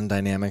father-son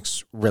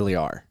dynamics really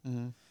are.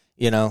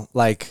 Mm-hmm.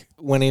 Like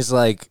when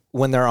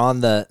they're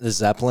on the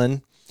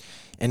Zeppelin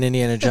and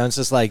Indiana Jones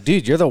is like,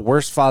 dude, you're the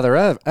worst father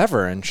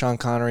ever. And Sean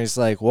Connery's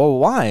like, well,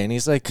 why? And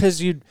he's like,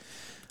 because you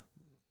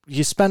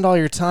spend all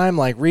your time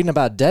like reading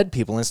about dead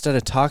people instead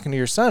of talking to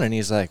your son. And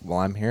he's like, well,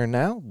 I'm here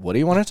now. What do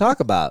you want to talk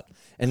about?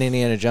 And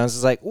Indiana Jones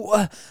is like,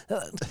 what?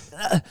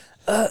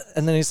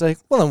 And then he's like,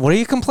 well, then what are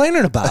you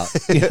complaining about?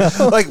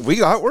 Like, we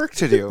got work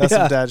to do. That's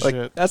some dad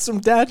shit. That's some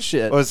dad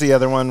shit. What was the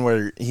other one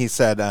where he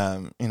said,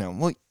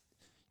 well,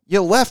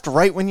 you left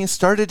right when you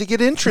started to get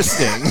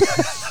interesting.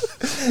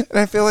 And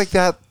I feel like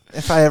that,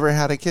 if I ever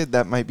had a kid,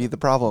 that might be the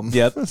problem.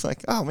 Yep. It's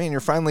like, oh, man, you're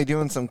finally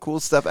doing some cool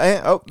stuff.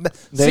 There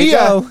See you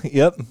ya. go.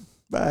 Yep.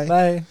 Bye.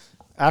 Bye.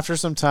 After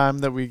some time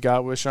that we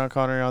got with Sean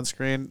Connery on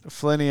screen,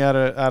 Flinny out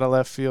of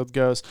left field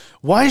goes,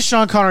 why is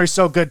Sean Connery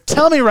so good?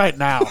 Tell me right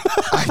now.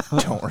 I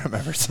don't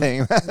remember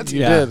saying that. You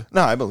Yeah. did.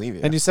 No, I believe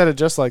you. And you said it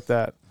just like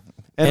that.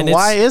 And it's-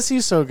 why is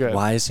he so good?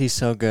 Why is he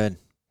so good?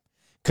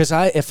 Because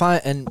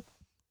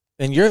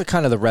and you're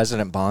kind of the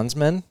resident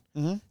bondsman,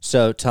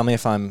 so tell me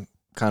if I'm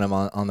kind of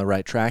on the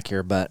right track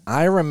here. But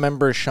I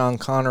remember Sean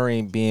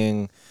Connery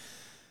being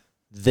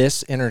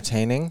this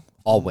entertaining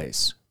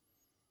always.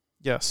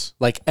 Yes.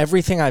 Like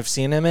everything I've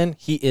seen him in,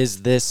 he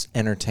is this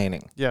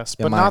entertaining. Yes,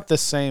 Am but I- not the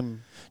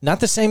same. Not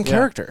the same Yeah.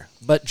 character,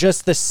 but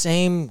just the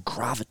same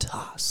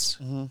gravitas.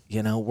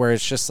 Mm-hmm. Where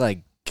it's just like,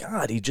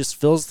 God, he just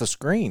fills the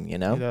screen. He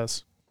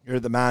does. You're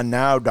the man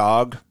now,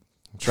 dog.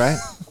 That's right.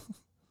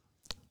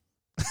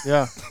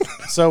 Yeah.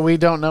 So we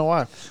don't know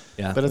why,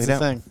 Yeah, but it's We a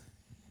don't. thing.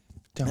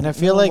 And I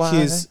feel like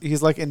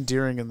he's like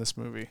endearing in this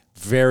movie.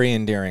 very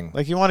endearing.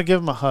 Like you want to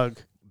give him a hug.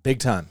 Big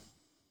time.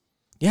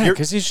 Yeah,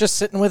 because he's just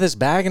sitting with his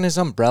bag and his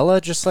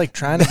umbrella, just like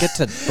trying to get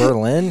to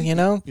Berlin,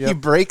 Yep. He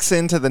breaks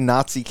into the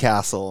Nazi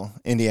castle.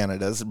 Indiana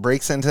does.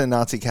 Breaks into the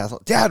Nazi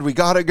castle. Dad, we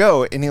gotta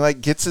go. And he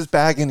like gets his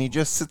bag and he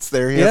just sits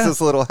there. He Yeah. has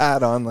this little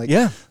hat on, like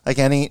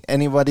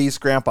anybody's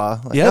grandpa.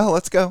 Like, Yep. oh,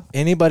 let's go.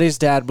 Anybody's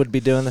dad would be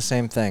doing the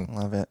same thing.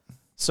 Love it.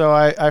 So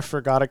I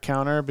forgot a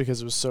counter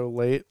because it was so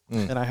late,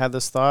 and I had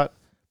this thought.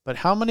 But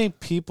how many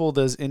people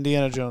does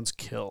Indiana Jones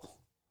kill?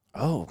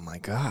 Oh my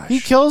gosh. He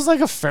kills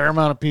like a fair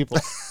amount of people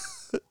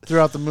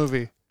throughout the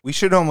movie. We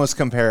should almost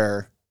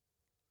compare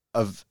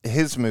of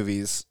his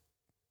movies,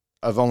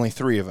 of only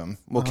 3 of them.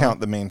 We'll count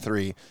the main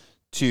 3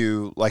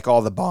 to like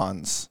all the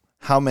Bonds.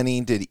 How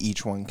many did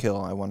each one kill?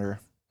 I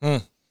wonder.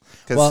 Because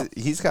Well-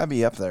 he's got to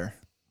be up there.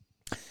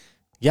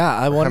 Yeah,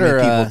 I How wonder.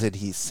 many people did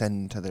he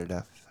send to their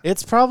death?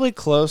 It's probably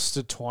close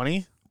to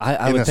 20.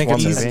 I in would this think one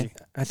it's movie? easy.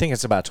 I think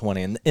it's about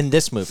 20 in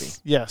this movie.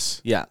 Yes.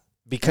 Yeah,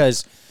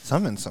 because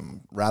Some in some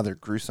rather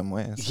gruesome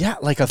ways. yeah,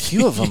 like a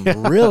few of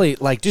them really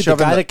like, dude, Shoving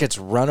the guy the- that gets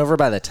run over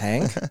by the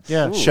tank.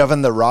 Yeah.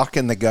 Shoving the rock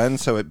in the gun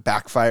so it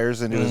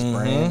backfires into his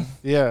brain.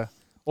 Yeah.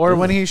 Or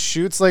when he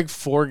shoots like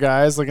 4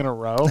 guys like in a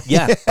row.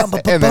 Yeah, Bum,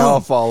 bum, bum, And they all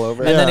bum. fall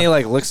over. And then Yeah. he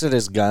like looks at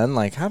his gun,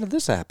 like, how did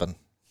this happen?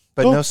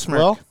 But Oh, no smirk.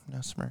 well. no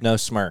smirk. No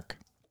smirk.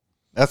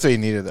 That's what he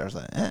needed there. I was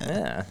like,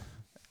 Yeah.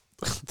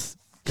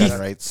 gun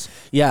rights.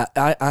 Yeah,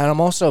 I'm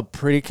also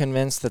pretty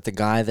convinced that the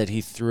guy that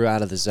he threw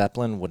out of the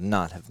Zeppelin would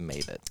not have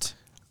made it.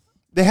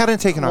 They hadn't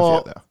taken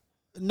off yet, though.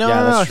 No, Yeah,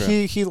 no, that's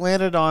true. He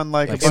landed on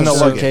like in the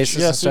luggage.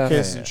 suitcases and stuff?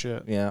 suitcases and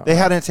shit. Yeah. They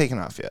hadn't taken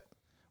off yet.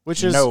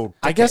 Which is No,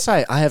 I guess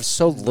I have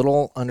so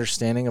little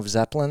understanding of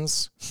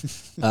Zeppelins.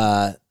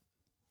 I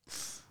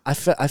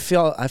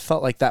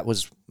felt like that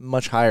was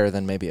much higher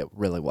than maybe it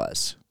really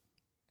was.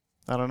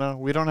 I don't know.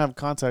 We don't have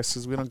context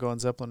because we don't go on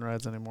Zeppelin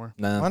rides anymore.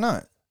 No. Why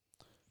not?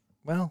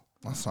 Well,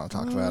 Let's not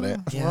talk about it.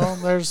 Yeah. Well,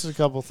 there's a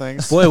couple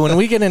things. boy, when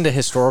we get into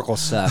historical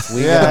stuff,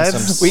 we Yeah, get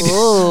some.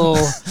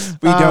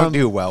 We don't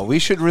do well. We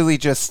should really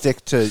just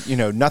stick to,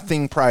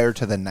 nothing prior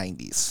to the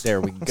 90s. There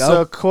we So,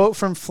 go. a quote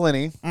from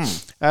Flinny,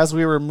 as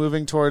we were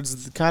moving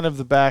towards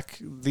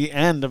the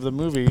end of the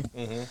movie,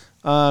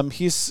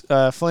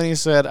 Flinny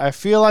said, "I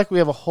feel like we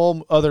have a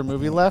whole other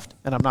movie left,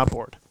 and I'm not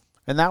bored."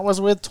 And that was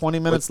with 20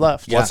 minutes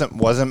left. Yeah.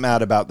 Wasn't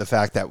mad about the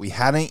fact that we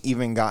hadn't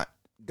even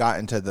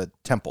gotten to the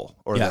temple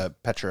or the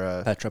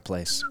Petra. Petra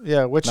Place.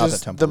 Yeah, which Not is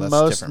the temple, the that's a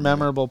most different movie.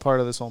 memorable part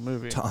of this whole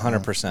movie.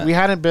 100%. We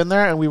hadn't been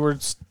there, and we were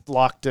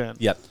locked in.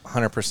 Yep,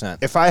 100%.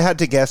 If I had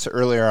to guess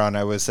earlier on,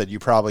 I would have said you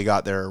probably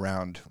got there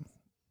around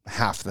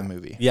half the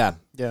movie. Yeah.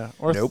 Yeah,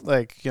 or Nope.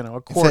 a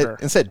quarter.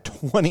 Instead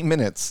 20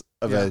 minutes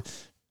of a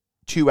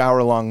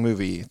 2-hour-long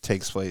movie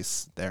takes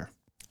place there.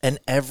 And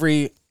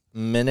every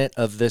minute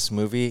of this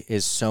movie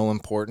is so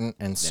important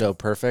and so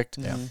perfect.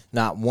 Yeah.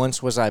 Not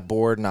once was I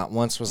bored. Not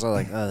once was I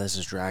like, oh, this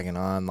is dragging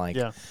on.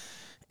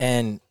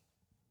 And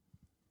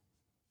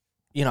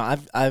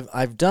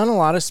I've done a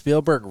lot of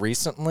Spielberg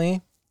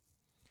recently,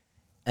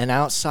 and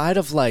outside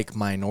of like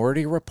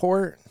Minority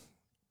Report,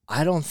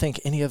 I don't think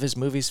any of his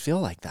movies feel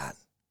like that.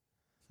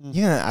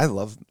 Yeah, I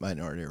love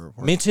Minority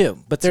Report. Me too.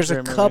 But there's a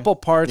great movie. couple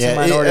parts in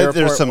Minority Report.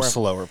 There's some where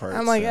slower parts.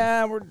 I'm like,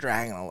 so. we're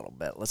dragging a little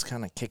bit. Let's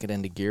kind of kick it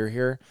into gear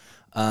here.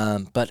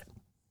 But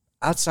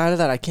outside of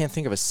that, I can't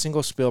think of a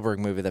single Spielberg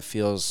movie that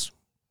feels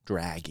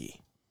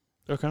draggy.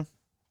 Okay.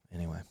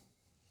 Anyway.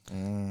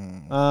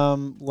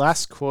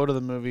 Last quote of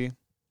the movie,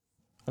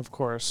 of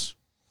course.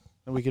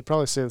 And we could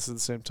probably say this at the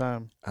same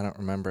time. I don't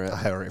remember it.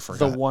 I already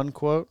forgot. The one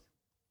quote.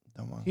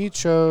 The one. He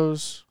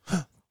chose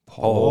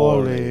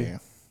Holy.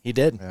 He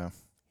did. Yeah.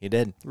 He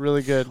did.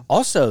 really good.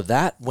 Also,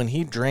 that when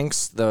he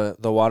drinks the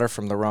water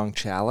from the wrong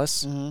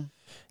chalice, and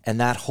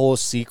that whole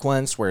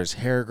sequence where his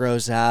hair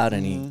grows out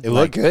and he It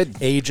looked good.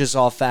 ages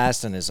all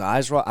fast and his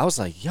eyes roll, I was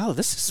like, yo,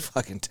 this is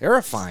fucking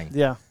terrifying.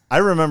 Yeah. I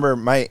remember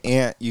my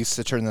aunt used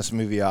to turn this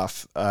movie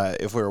off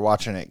if we were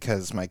watching it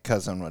because my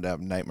cousin would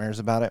have nightmares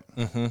about it.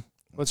 Mm-hmm.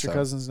 What's your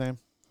cousin's name?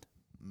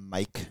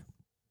 Mike.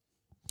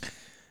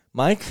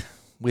 Mike,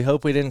 we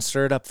hope we didn't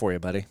stir it up for you,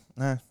 buddy.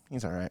 Nah,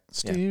 he's all right.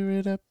 Steer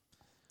it up.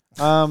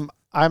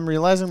 I'm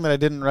realizing that I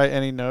didn't write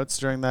any notes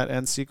during that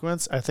end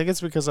sequence. I think it's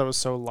because I was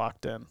so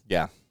locked in.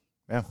 Yeah.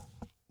 Yeah.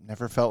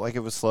 Never felt like it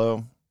was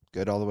slow.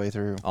 Good all the way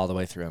through. All the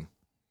way through.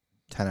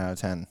 10 out of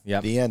 10.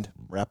 Yep. The end.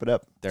 Wrap it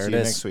up. There See it you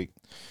is. next week.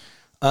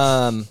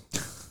 Let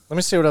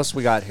me see what else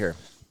we got here.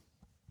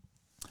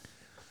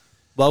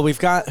 Well, we've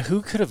got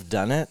who could have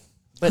done it.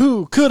 But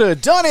Who could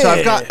have done it? So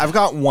I've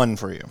got one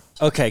for you.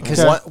 Okay,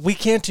 because we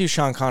can't do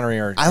Sean Connery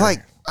or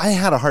I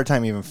had a hard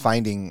time even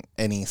finding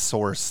any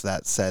source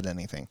that said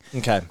anything.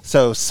 Okay.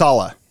 So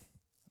Sala,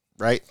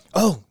 right?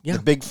 Oh, yeah. The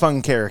big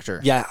fun character.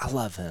 Yeah, I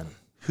love him.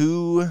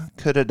 Who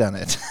could have done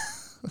it?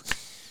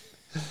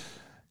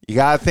 You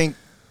got to think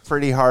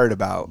pretty hard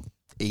about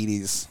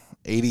 80s,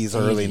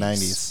 early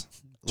 90s,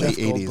 late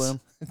 80s. Goldblum.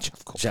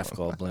 Jeff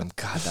Goldblum.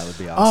 God, that would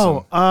be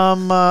awesome.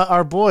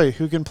 Our boy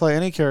who can play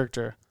any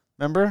character.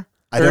 Remember?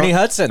 Ernie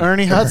Hudson.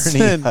 Ernie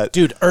Hudson.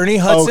 Dude, Ernie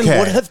Hudson Okay.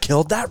 would have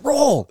killed that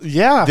role.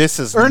 Yeah. This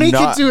is Ernie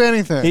not- could do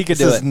anything. He could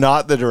This do is it.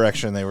 not the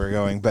direction they were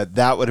going, but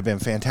that would have been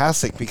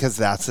fantastic because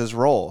that's his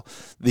role.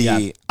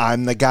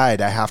 I'm the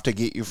guide. I have to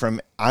get you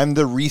I'm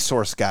the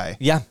resource guy.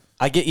 Yeah.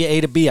 I get you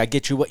A to B. I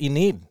get you what you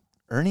need.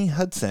 Ernie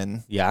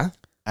Hudson Yeah.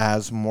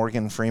 as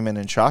Morgan Freeman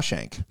in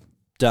Shawshank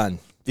Done.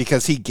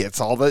 because he gets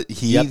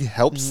he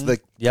helps the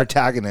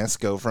protagonist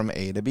go from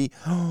A to B.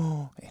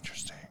 Oh,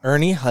 interesting.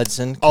 Ernie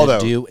Hudson could Although-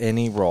 do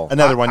any role.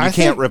 Another one. You I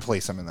can't think-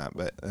 replace him in that,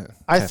 but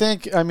I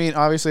think,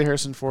 obviously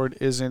Harrison Ford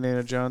is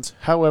Indiana Jones.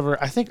 However,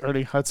 I think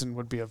Ernie Hudson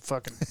would be a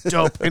fucking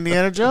dope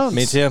Indiana Jones.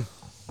 Me too.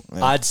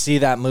 I'd see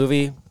that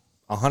movie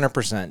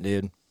 100%,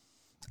 dude.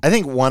 I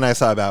think one I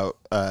saw about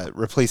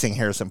replacing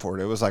Harrison Ford,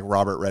 it was like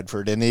Robert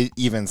Redford, and he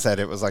even said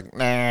it was like,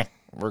 nah,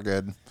 we're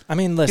good. I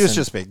mean, listen. He was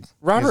just big. He was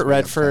Robert big at the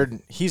Redford,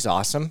 he's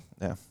awesome.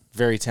 Yeah.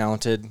 Very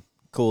talented,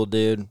 cool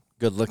dude,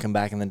 good looking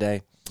back in the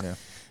day. Yeah.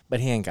 But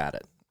he ain't got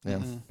it. Yeah.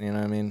 You know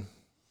what I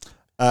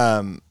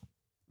mean?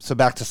 So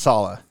back to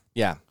Sala.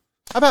 Yeah.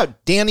 How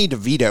about Danny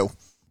DeVito?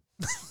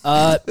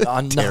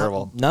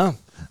 Terrible. No.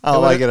 I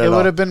don't like it at all.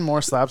 would have been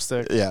more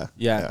slapstick. Yeah.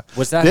 Yeah.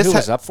 Was that This who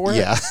was ha- up for it?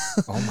 Yeah.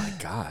 Oh, my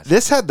God.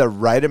 This had the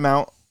right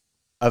amount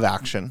of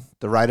action,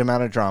 the right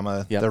amount of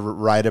drama, Yep. the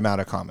right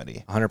amount of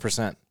comedy.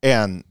 100%.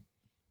 And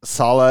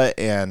Sala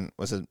and,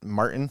 was it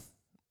Martin?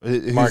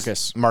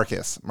 Marcus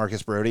Marcus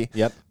Brody.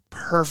 Yep.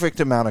 perfect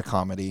amount of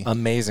comedy.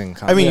 Amazing I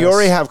comedy. mean, you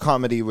already have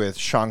comedy with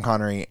Sean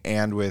Connery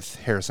and with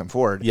Harrison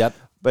Ford. Yep.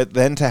 But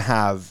then to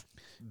have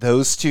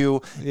those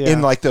two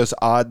in like those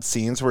odd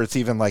scenes where it's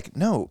even like,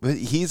 no, but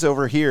he's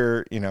over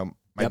here, you know,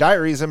 my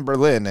diary's in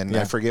Berlin, and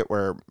I forget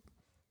where.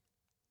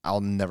 I'll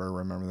never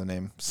remember the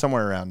name.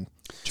 Somewhere around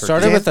Turkey.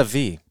 Started with a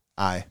V.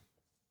 I.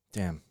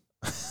 Damn.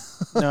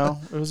 No,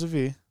 it was a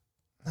V.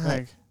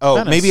 Like,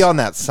 Venice. Maybe on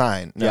that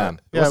sign. No, Yeah.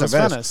 it wasn't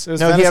Venice. It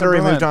was no, Venice he had and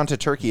already moved Berlin. on to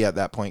Turkey at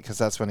that point because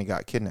that's when he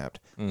got kidnapped.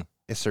 Mm.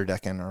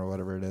 Isserdecken or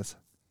whatever it is.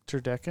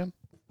 Turducken?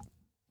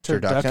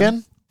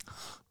 Turducken?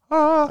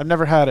 I've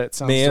never had it.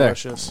 Sounds Me either.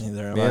 delicious.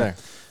 Neither Me either.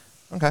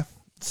 Okay.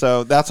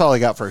 So that's all I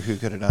got for who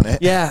could have done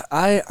it. Yeah,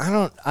 I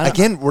don't.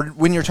 Again,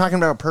 when you're talking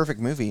about a perfect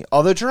movie,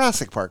 although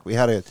Jurassic Park, we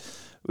had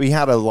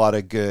a lot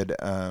of good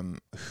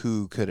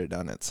who could have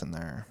done it's in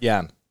there.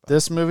 Yeah.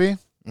 This movie,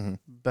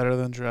 better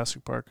than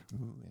Jurassic Park.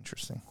 Ooh,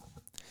 interesting.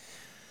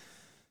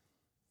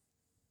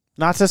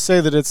 Not to say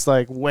that it's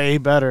like way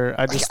better.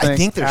 I just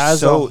think they're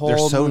as so a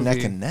whole movie,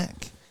 neck and neck.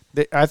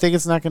 I think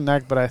it's neck and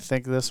neck, but I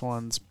think this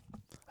one's.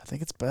 I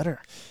think it's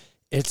better.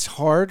 It's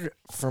hard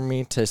for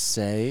me to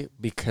say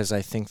because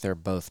I think they're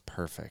both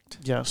perfect.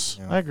 Yes,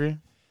 I agree.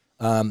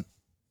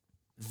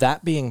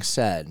 That being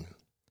said,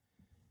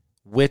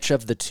 which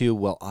of the two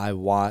will I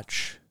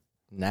watch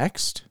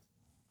next?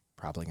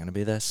 Probably going to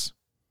be this.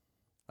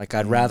 Like,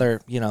 I'd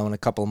rather, in a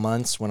couple of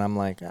months when I'm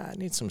like, I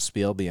need some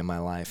Spielby in my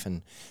life,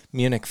 and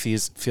Munich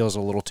feels a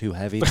little too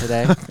heavy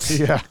today.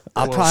 Yeah,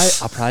 I'll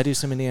probably do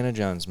some Indiana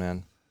Jones,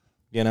 man.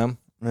 Yeah.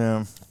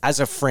 As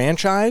a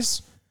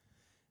franchise,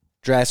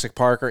 Jurassic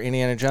Park or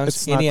Indiana Jones,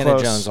 It's not Indiana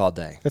close. Jones all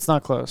day. It's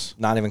not close.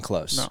 Not even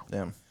close.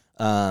 No.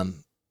 Yeah.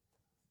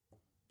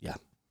 Yeah.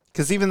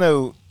 Because even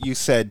though you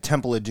said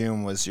Temple of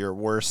Doom was your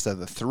worst of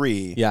the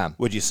three, Yeah.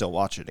 would you still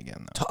watch it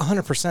again, though?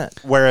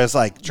 100%. Whereas,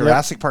 like,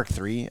 Jurassic Park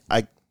 3,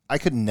 I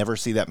could never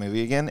see that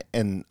movie again,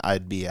 and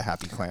I'd be a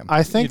happy clam.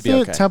 I think You'd be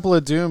that okay. Temple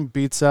of Doom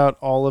beats out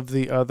all of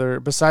the other,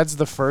 besides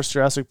the first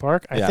Jurassic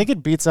Park, I think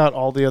it beats out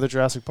all the other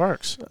Jurassic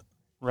Parks,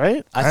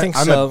 right? I think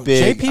I'm so. a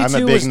big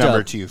JP2 was number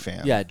dope. 2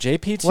 fan. Yeah,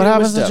 JP2 What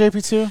happens was to dope.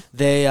 JP2?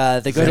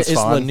 They go Vince to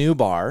Isla Vaughn.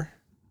 Nublar,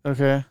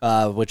 Okay.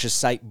 which is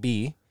Site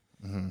B.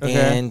 Okay.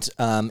 And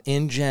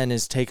InGen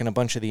is taking a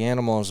bunch of the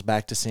animals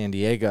back to San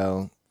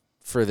Diego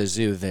for the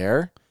zoo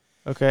there.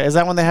 Okay. Is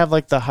that when they have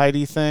like the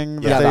Heidi thing?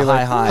 that Yeah, they, the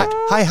like,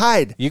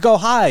 Hide. You go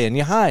high and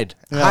you hide.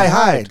 Yeah.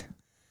 Hide.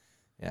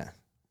 Yeah.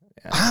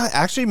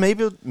 Actually,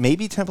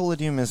 maybe Temple of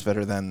Doom is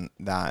better than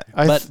that.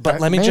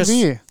 But let me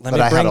maybe.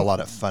 I had a lot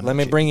of fun. Let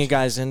me with bring you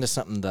guys into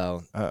something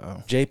though.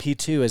 Uh-oh.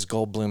 JP2 is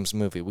Goldblum's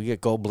movie. We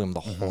get Goldblum the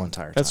whole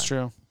entire time. That's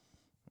true.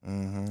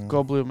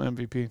 Goldblum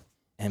MVP.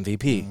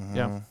 MVP.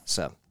 Yeah.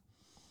 So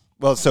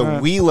Well, so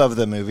we love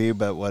the movie,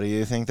 but what do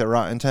you think the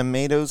Rotten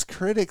Tomatoes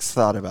critics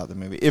thought about the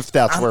movie? If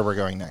that's where we're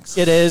going next.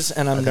 it is,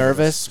 and I'm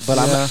nervous, but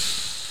Yeah.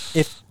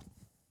 if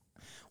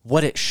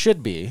what it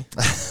should be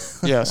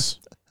Yes.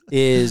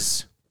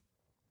 is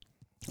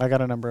I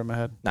got a number in my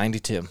head.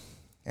 92.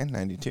 And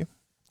 92.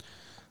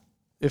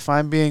 If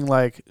I'm being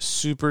like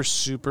super,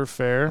 super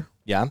fair,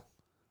 Yeah.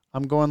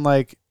 I'm going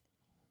like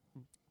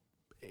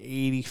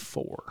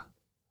 84.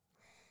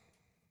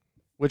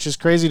 Which is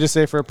crazy to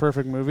say for a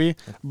perfect movie,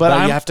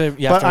 but you have to.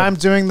 I'm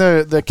doing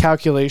the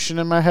calculation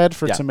in my head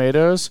for Yeah.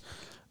 tomatoes,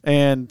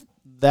 and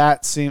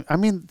that seemed. I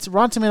mean,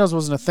 Rotten Tomatoes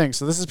wasn't a thing,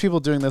 so this is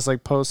people doing this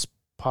like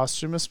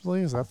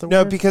posthumously. Is that the No,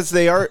 word? because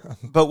they are.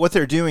 But what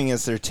they're doing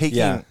is they're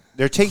taking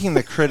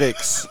the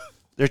critics.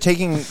 They're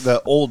taking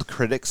the old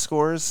critic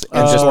scores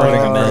and just Oh,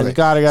 putting them got in. it.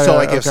 Got it. So,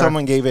 like, if okay.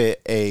 someone gave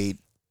it a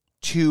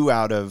 2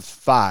 out of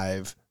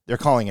 5, they're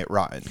calling it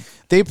rotten.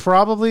 the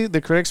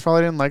critics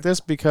probably didn't like this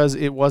because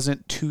it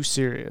wasn't too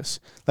serious.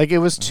 Like it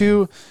was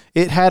too.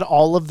 It had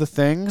all of the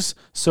things,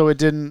 so it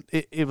didn't.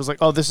 It was like,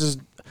 oh, this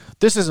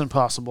isn't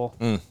possible.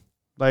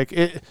 Like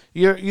it,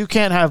 you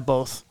can't have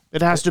both.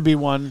 It has to be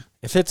one.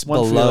 If it's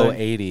One below feeling.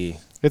 80,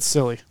 It's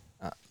silly.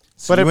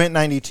 So But you if- went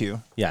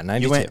 92. yeah,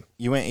 92.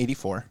 You went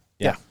 84.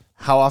 Yeah.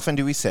 How often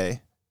do we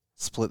say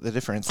split the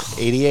difference?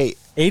 88.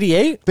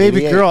 88? Baby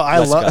 88. girl, I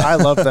Let's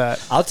go. love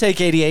that. I'll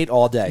take 88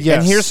 all day. Yeah.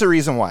 And Yes. here's the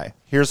reason why.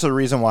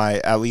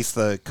 At least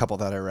the couple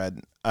that I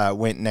read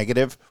went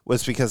negative,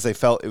 was because they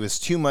felt it was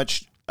too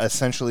much,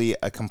 essentially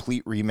a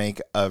complete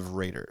remake of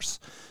Raiders.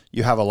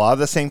 You have a lot of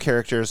the same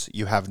characters.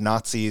 You have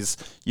Nazis.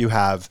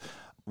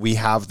 We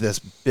have this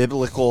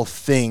biblical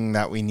thing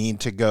that we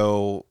need to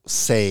go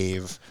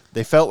save.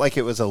 They felt like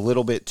it was a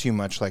little bit too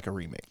much like a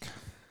remake.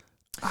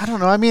 I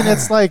don't know. I mean,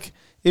 it's like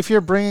if you're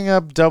bringing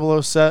up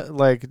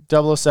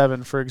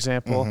 007, for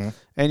example,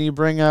 and you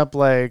bring up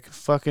like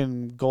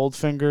fucking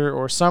Goldfinger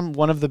or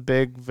one of the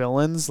big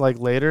villains like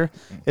later,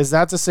 is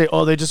that to say,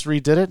 oh, they just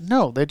redid it?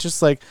 No, they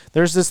just like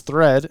there's this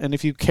thread, and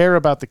if you care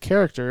about the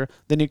character,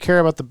 then you care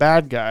about the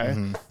bad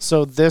guy.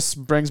 So this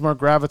brings more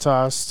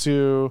gravitas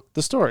to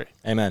the story.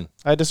 Amen.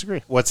 I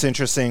disagree. What's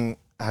interesting,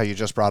 how you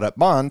just brought up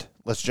Bond.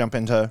 Let's jump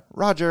into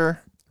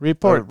Roger.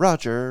 Report.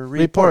 Roger.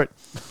 Report.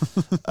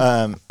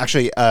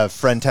 Actually, a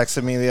friend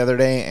texted me the other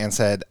day and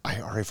said, I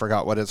already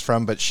forgot what it's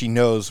from, but she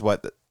knows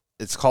what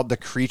It's called The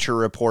Creature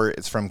Report.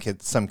 It's from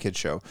some kid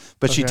show.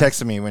 But she Okay.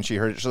 texted me when she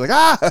heard it. She's like,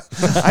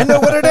 I know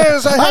what it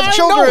is. I have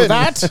children. know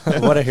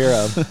that. What a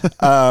hero.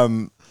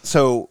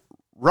 So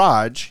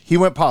Raj, he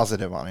went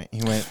positive on it.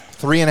 He went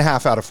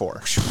 3.5 out of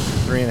 4.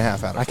 3.5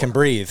 out of 4. I can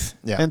breathe.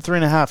 Yeah. And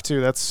 3.5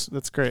 too. That's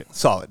great.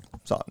 Solid.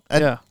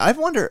 And Yeah. I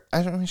wonder,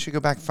 I don't know, we should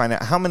go back and find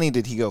out how many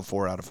did he go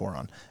 4 out of 4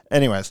 on.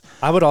 Anyways.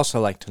 I would also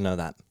like to know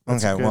that.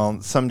 Okay. good.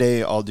 Well,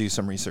 someday I'll do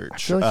some research I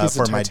feel like he's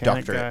for a my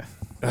Titanic doctorate.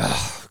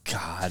 guy.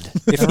 God.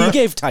 If he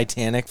gave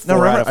Titanic 4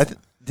 No, out remember, of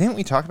didn't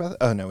we talk about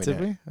that? Oh, no, we Did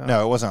didn't. we? Oh.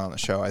 No, it wasn't on the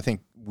show. I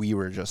think we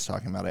were just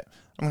talking about it.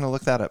 I'm going to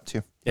look that up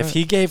too. If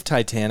he gave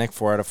Titanic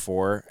 4 out of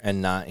 4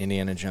 and not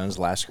Indiana Jones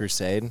Last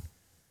Crusade,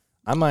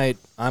 I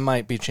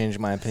might be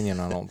changing my opinion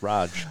on old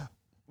Raj.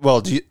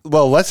 Well,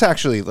 let's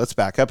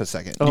back up a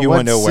second. Oh, Do you want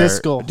to know what's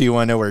Siskel? Do you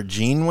want to know where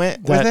Gene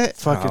went That with it?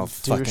 fucking Oh,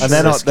 fucking douche. And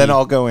then Siski.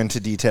 I'll go into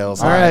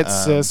details. All on, right,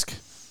 Sisk.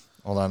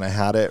 Hold on, I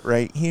had it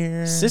right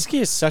here.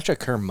 Siski is such a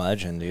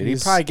curmudgeon, dude. He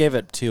He's- probably gave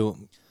it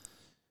 2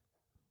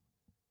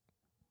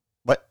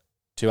 What?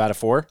 2 out of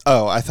 4.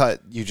 Oh, I thought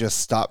you just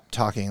stopped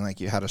talking like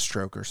you had a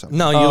stroke or something.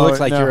 No, you Oh, look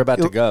like no. you were about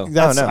to go.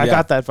 That's, no, I yeah.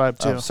 got that vibe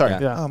too. Oh,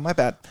 sorry. Yeah. Oh, my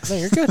bad. No,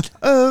 you're good.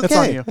 Okay. That's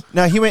on you.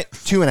 No, he went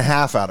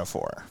 2.5 out of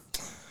 4.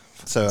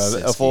 So a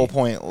Siski. full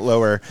point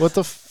lower. What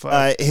the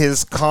fuck?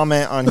 His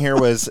comment on here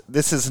was,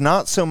 "This is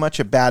not so much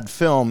a bad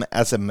film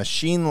as a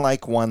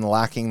machine-like one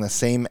lacking the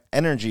same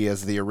energy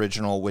as the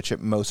original, which it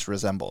most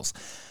resembles."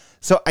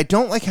 So I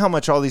don't like how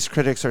much all these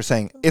critics are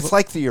saying it's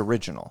like the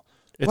original.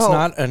 It's Well,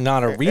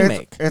 not a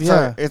remake. It's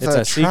Yeah. it's It's a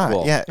a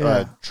sequel. Yeah,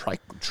 Yeah.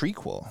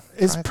 trequel.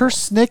 Is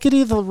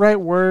persnickety the right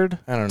word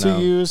I don't to know.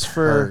 use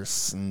for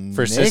Siski?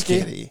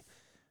 Persnickety.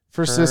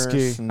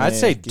 Siski? I'd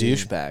say Persnickety.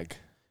 douchebag.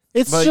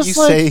 It's But just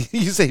you like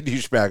say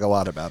douchebag a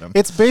lot about him.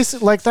 it's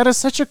basic. Like that is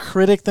such a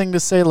critic thing to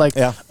say. Like,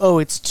 Yeah. oh,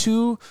 it's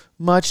too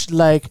much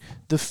like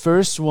the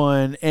first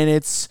one, and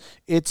it's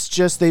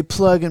just they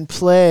plug and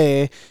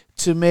play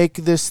to make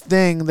this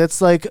thing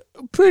that's like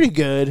pretty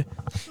good.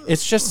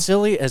 It's just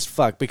silly as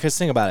fuck because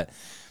think about it.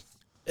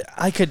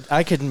 I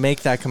could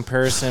make that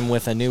comparison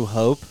with A New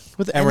Hope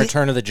With and any-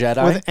 Return of the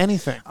Jedi. With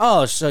anything.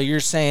 Oh, so you're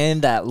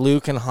saying that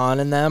Luke and Han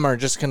and them are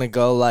just gonna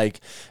go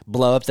like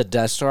blow up the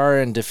Death Star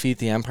and defeat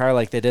the Empire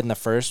like they did in the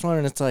first one?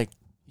 And it's like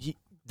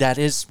that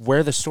is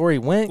where the story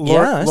went.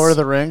 Yes. Lord of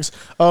the Rings.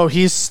 Oh,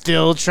 he's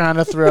still trying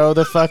to throw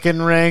the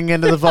fucking ring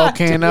into the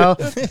volcano.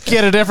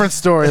 Get a different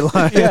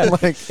storyline. Yeah.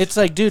 Like, It's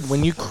like, dude,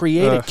 when you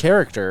create a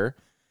character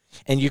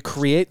and you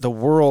create the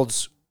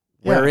worlds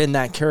Yeah. wherein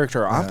that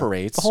character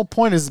operates, the whole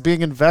point is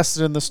being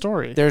invested in the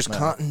story. there's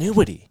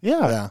continuity.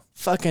 Yeah. Yeah.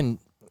 Fucking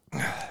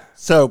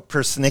So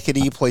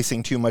persnickety,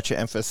 placing too much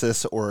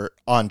emphasis or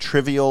on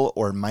trivial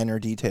or minor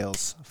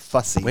details.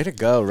 Fussy. way to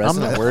go,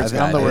 resident words I'm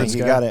guy. the I words think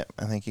you guy. got it.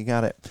 I think you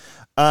got it.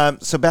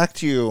 So back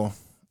to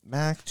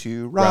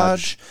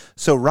Raj.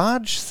 So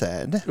Raj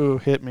said, Ooh,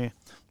 hit me.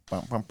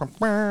 bum, bum, bum,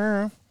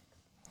 bum.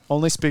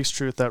 Only speaks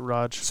truth, that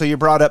Raj. So you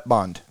brought up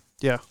Bond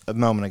Yeah. a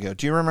moment ago.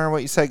 Do you remember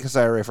what you said? Because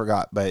I already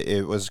forgot, but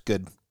it was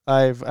good.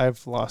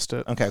 I've lost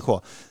it. Okay,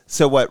 cool.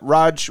 So what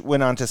Raj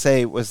went on to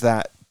say was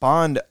that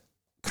Bond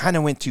kind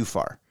of went too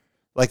far.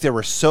 Like there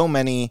were so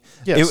many.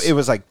 Yes. It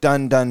was like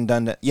done.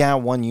 Yeah,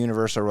 one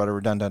universe or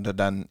whatever.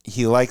 Done.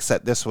 He likes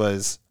that this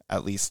was,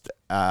 at least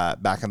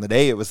back in the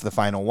day, it was the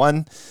final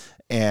one,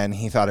 and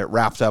he thought it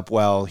wrapped up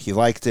well. He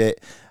liked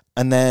it,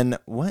 and then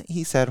what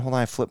he said. Hold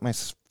on, I flipped my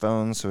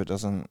phone so it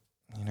doesn't.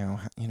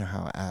 You know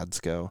how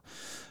ads go.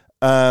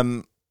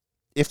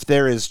 If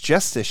there is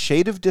just a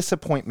shade of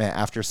disappointment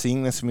after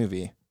seeing this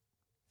movie,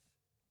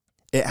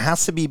 it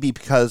has to be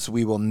because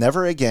we will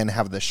never again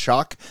have the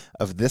shock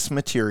of this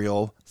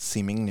material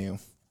seeming new.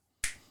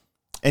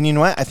 And you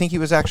know what? I think he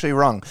was actually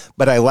wrong.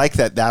 But I like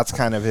that that's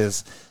kind of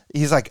his...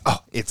 He's like, oh,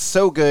 it's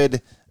so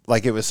good.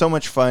 Like, it was so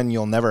much fun.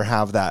 You'll never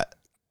have that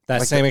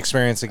That same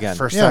experience again.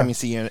 first Yeah. time you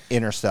see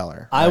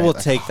Interstellar. I right? will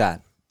Like, take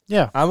that.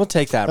 Yeah. I will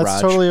take that, That's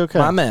Raj. totally okay.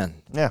 My man.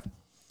 Yeah.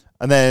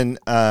 And then,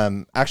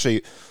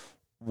 actually,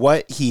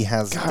 what he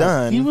has God,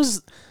 done... He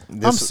was.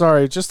 I'm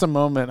sorry, just a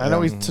moment. I know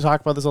we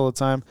talk about this all the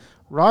time.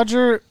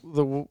 Roger,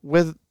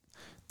 with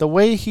the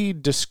way he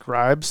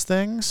describes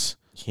things,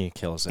 He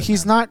kills it.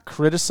 he's man. not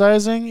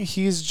criticizing.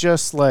 He's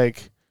just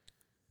like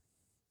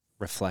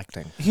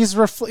reflecting. he's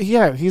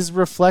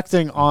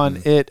reflecting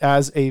on it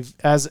as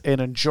an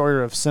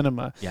enjoyer of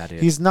cinema. Yeah,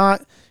 dude. He's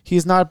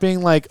not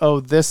being like, oh,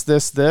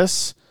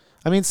 this.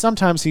 I mean,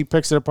 sometimes he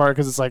picks it apart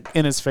because it's like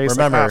in his face.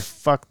 Remember, like,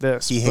 fuck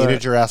this. He but-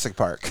 hated Jurassic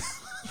Park.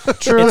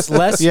 True. It's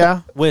less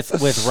Yeah.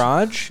 with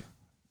Raj.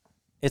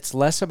 It's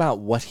less about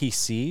what he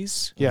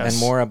sees Yes. and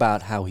more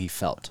about how he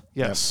felt,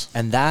 Yes.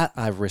 and that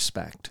I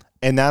respect.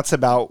 And that's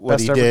about what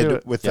Best he ever do did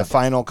it. with Yeah. the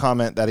final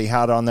comment that he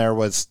had on there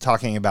was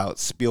talking about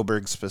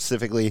Spielberg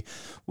specifically.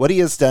 What he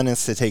has done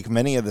is to take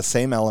many of the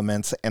same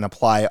elements and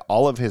apply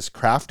all of his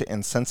craft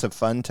and sense of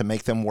fun to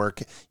make them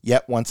work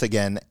yet once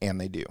again, and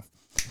they do.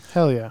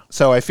 Hell yeah.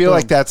 So I feel Boom.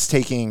 like that's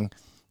taking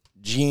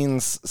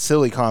Gene's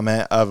silly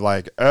comment of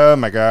like, oh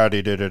my God,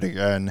 he did it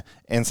again.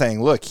 And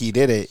saying, look, he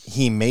did it.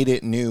 He made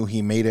it new.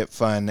 He made it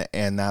fun.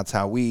 And that's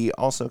how we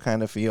also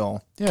kind of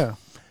feel. Yeah.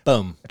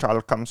 Boom. It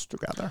all comes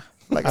together.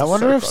 Like I a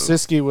wonder if circle.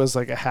 Siski was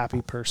like a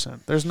happy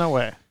person. There's no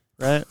way,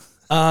 right?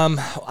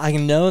 I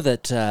know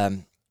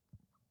that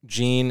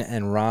Gene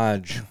and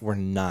Raj were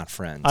not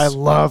friends. I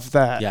love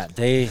that. Yeah,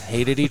 they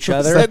hated each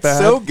other. That's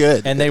so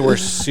good. And they were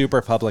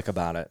super public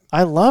about it.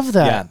 I love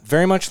that. Yeah,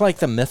 very much like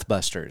the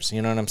Mythbusters.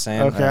 You know what I'm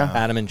saying? Okay.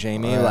 Adam and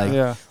Jamie,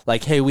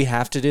 like, hey, we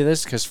have to do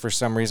this because for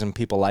some reason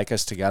people like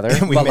us together.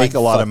 we but, make like, a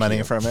lot fuck of money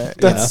you. from it.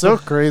 That's so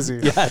crazy.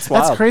 Yeah, it's That's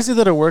wild. crazy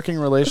that a working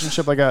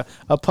relationship, like a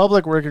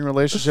public working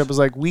relationship, is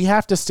like we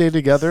have to stay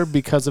together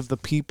because of the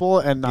people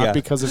and not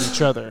because of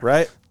each other.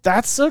 Right?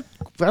 That's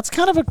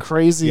kind of a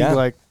crazy Yeah.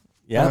 like.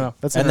 I don't Yeah. know.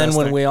 That's and then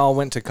when interesting. we all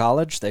went to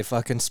college, they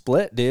fucking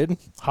split, dude.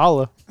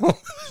 Holla.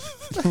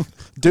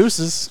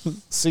 Deuces.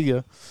 See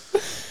ya.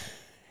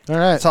 All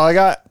right. That's all I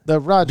got. The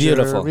Roger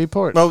Beautiful.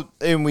 report. Oh,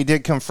 and we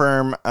did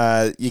confirm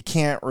you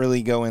can't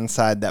really go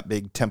inside that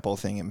big temple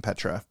thing in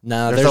Petra.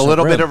 No, there's there's a a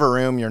little bit room. of a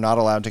room. You're not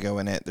allowed to go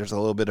in it. There's a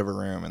little bit of a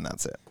room, and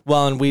that's it.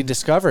 Well, and we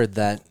discovered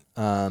that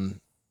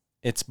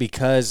it's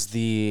because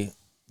the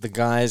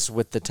guys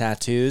with the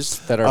tattoos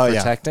that are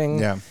protecting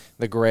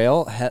the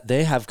Grail,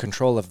 they have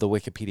control of the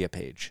Wikipedia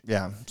page.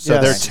 Yeah. So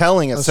Yes. they're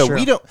telling us. That's So true.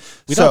 we don't.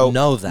 We so don't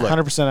know that.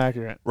 100%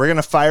 accurate. We're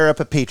gonna fire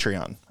up a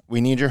Patreon. We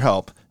need your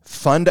help.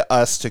 Fund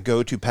us to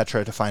go to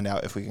Petra to find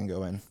out if we can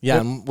go in. Yeah,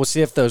 and we'll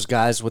see if those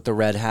guys with the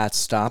red hats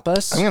stop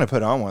us. I'm going to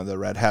put on one of the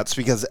red hats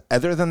because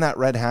other than that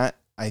red hat,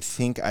 I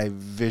think I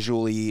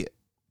visually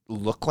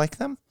look like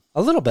them.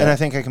 A little bit. And I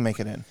think I can make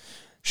it in.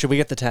 Should we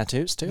get the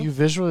tattoos too? You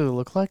visually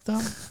look like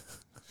them?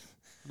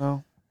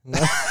 No.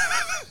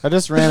 I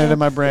just ran it in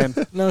my brain.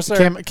 No, sir.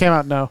 Came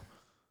out no.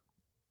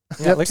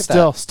 Yeah, Yep, look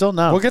at still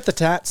no. We'll get the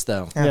tats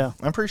though. Yeah.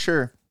 I'm pretty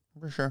sure.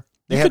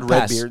 They You had could red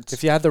pass. beards.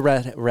 If you had the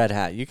red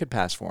hat, you could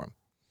pass for them.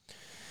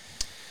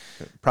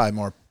 Probably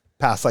more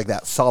past like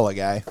that Sala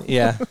guy.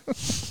 Yeah.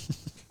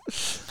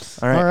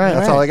 All right. All right.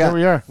 That's all I got. Here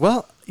we are.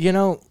 Well,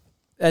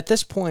 at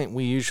this point,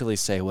 we usually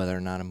say whether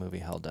or not a movie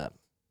held up.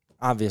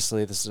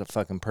 Obviously, this is a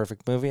fucking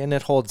perfect movie, and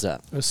it holds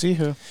up. We'll see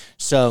who.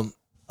 So,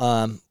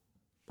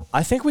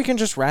 I think we can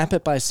just wrap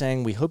it by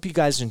saying we hope you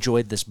guys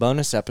enjoyed this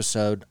bonus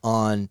episode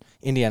on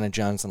Indiana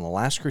Jones and the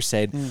Last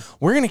Crusade.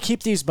 We're going to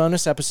keep these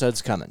bonus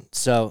episodes coming.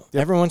 So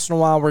every once in a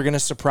while, we're going to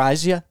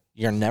surprise you.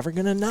 You're never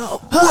going to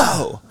know.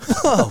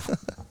 Whoa!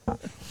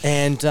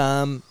 And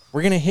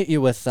we're going to hit you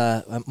with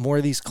more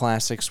of these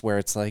classics where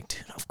it's like,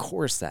 dude, of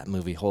course that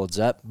movie holds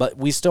up, but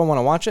we still want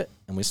to watch it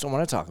and we still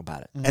want to talk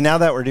about it. And now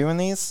that we're doing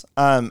these,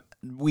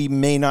 we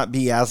may not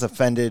be as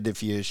offended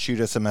if you shoot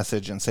us a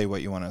message and say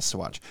what you want us to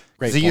watch.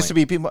 Great There used point. to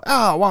be people,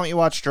 why don't you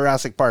watch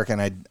Jurassic Park? And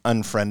I'd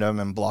unfriend them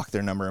and block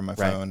their number in my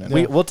phone. And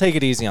We'll take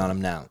it easy on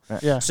them now.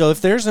 Yeah. So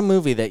if there's a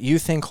movie that you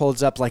think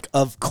holds up, like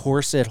of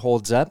course it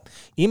holds up,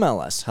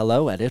 email us,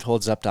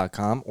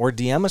 hello@itholdsup.com, or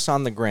DM us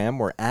on the gram.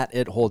 We're at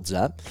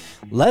itholdsup.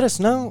 Let us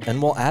know, and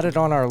we'll add it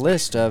on our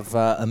list of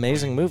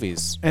amazing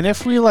movies. And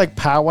if we like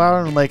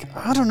powwow and like,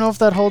 I don't know if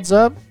that holds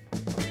up,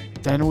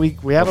 then we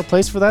have a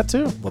place for that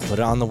too. We'll put it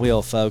on the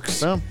wheel,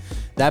 folks. Boom.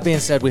 That being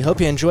said, we hope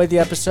you enjoyed the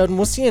episode, and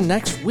we'll see you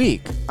next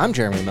week. I'm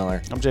Jeremy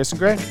Miller. I'm Jason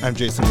Gray. I'm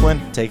Jason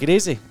Flynn. Take it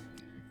easy.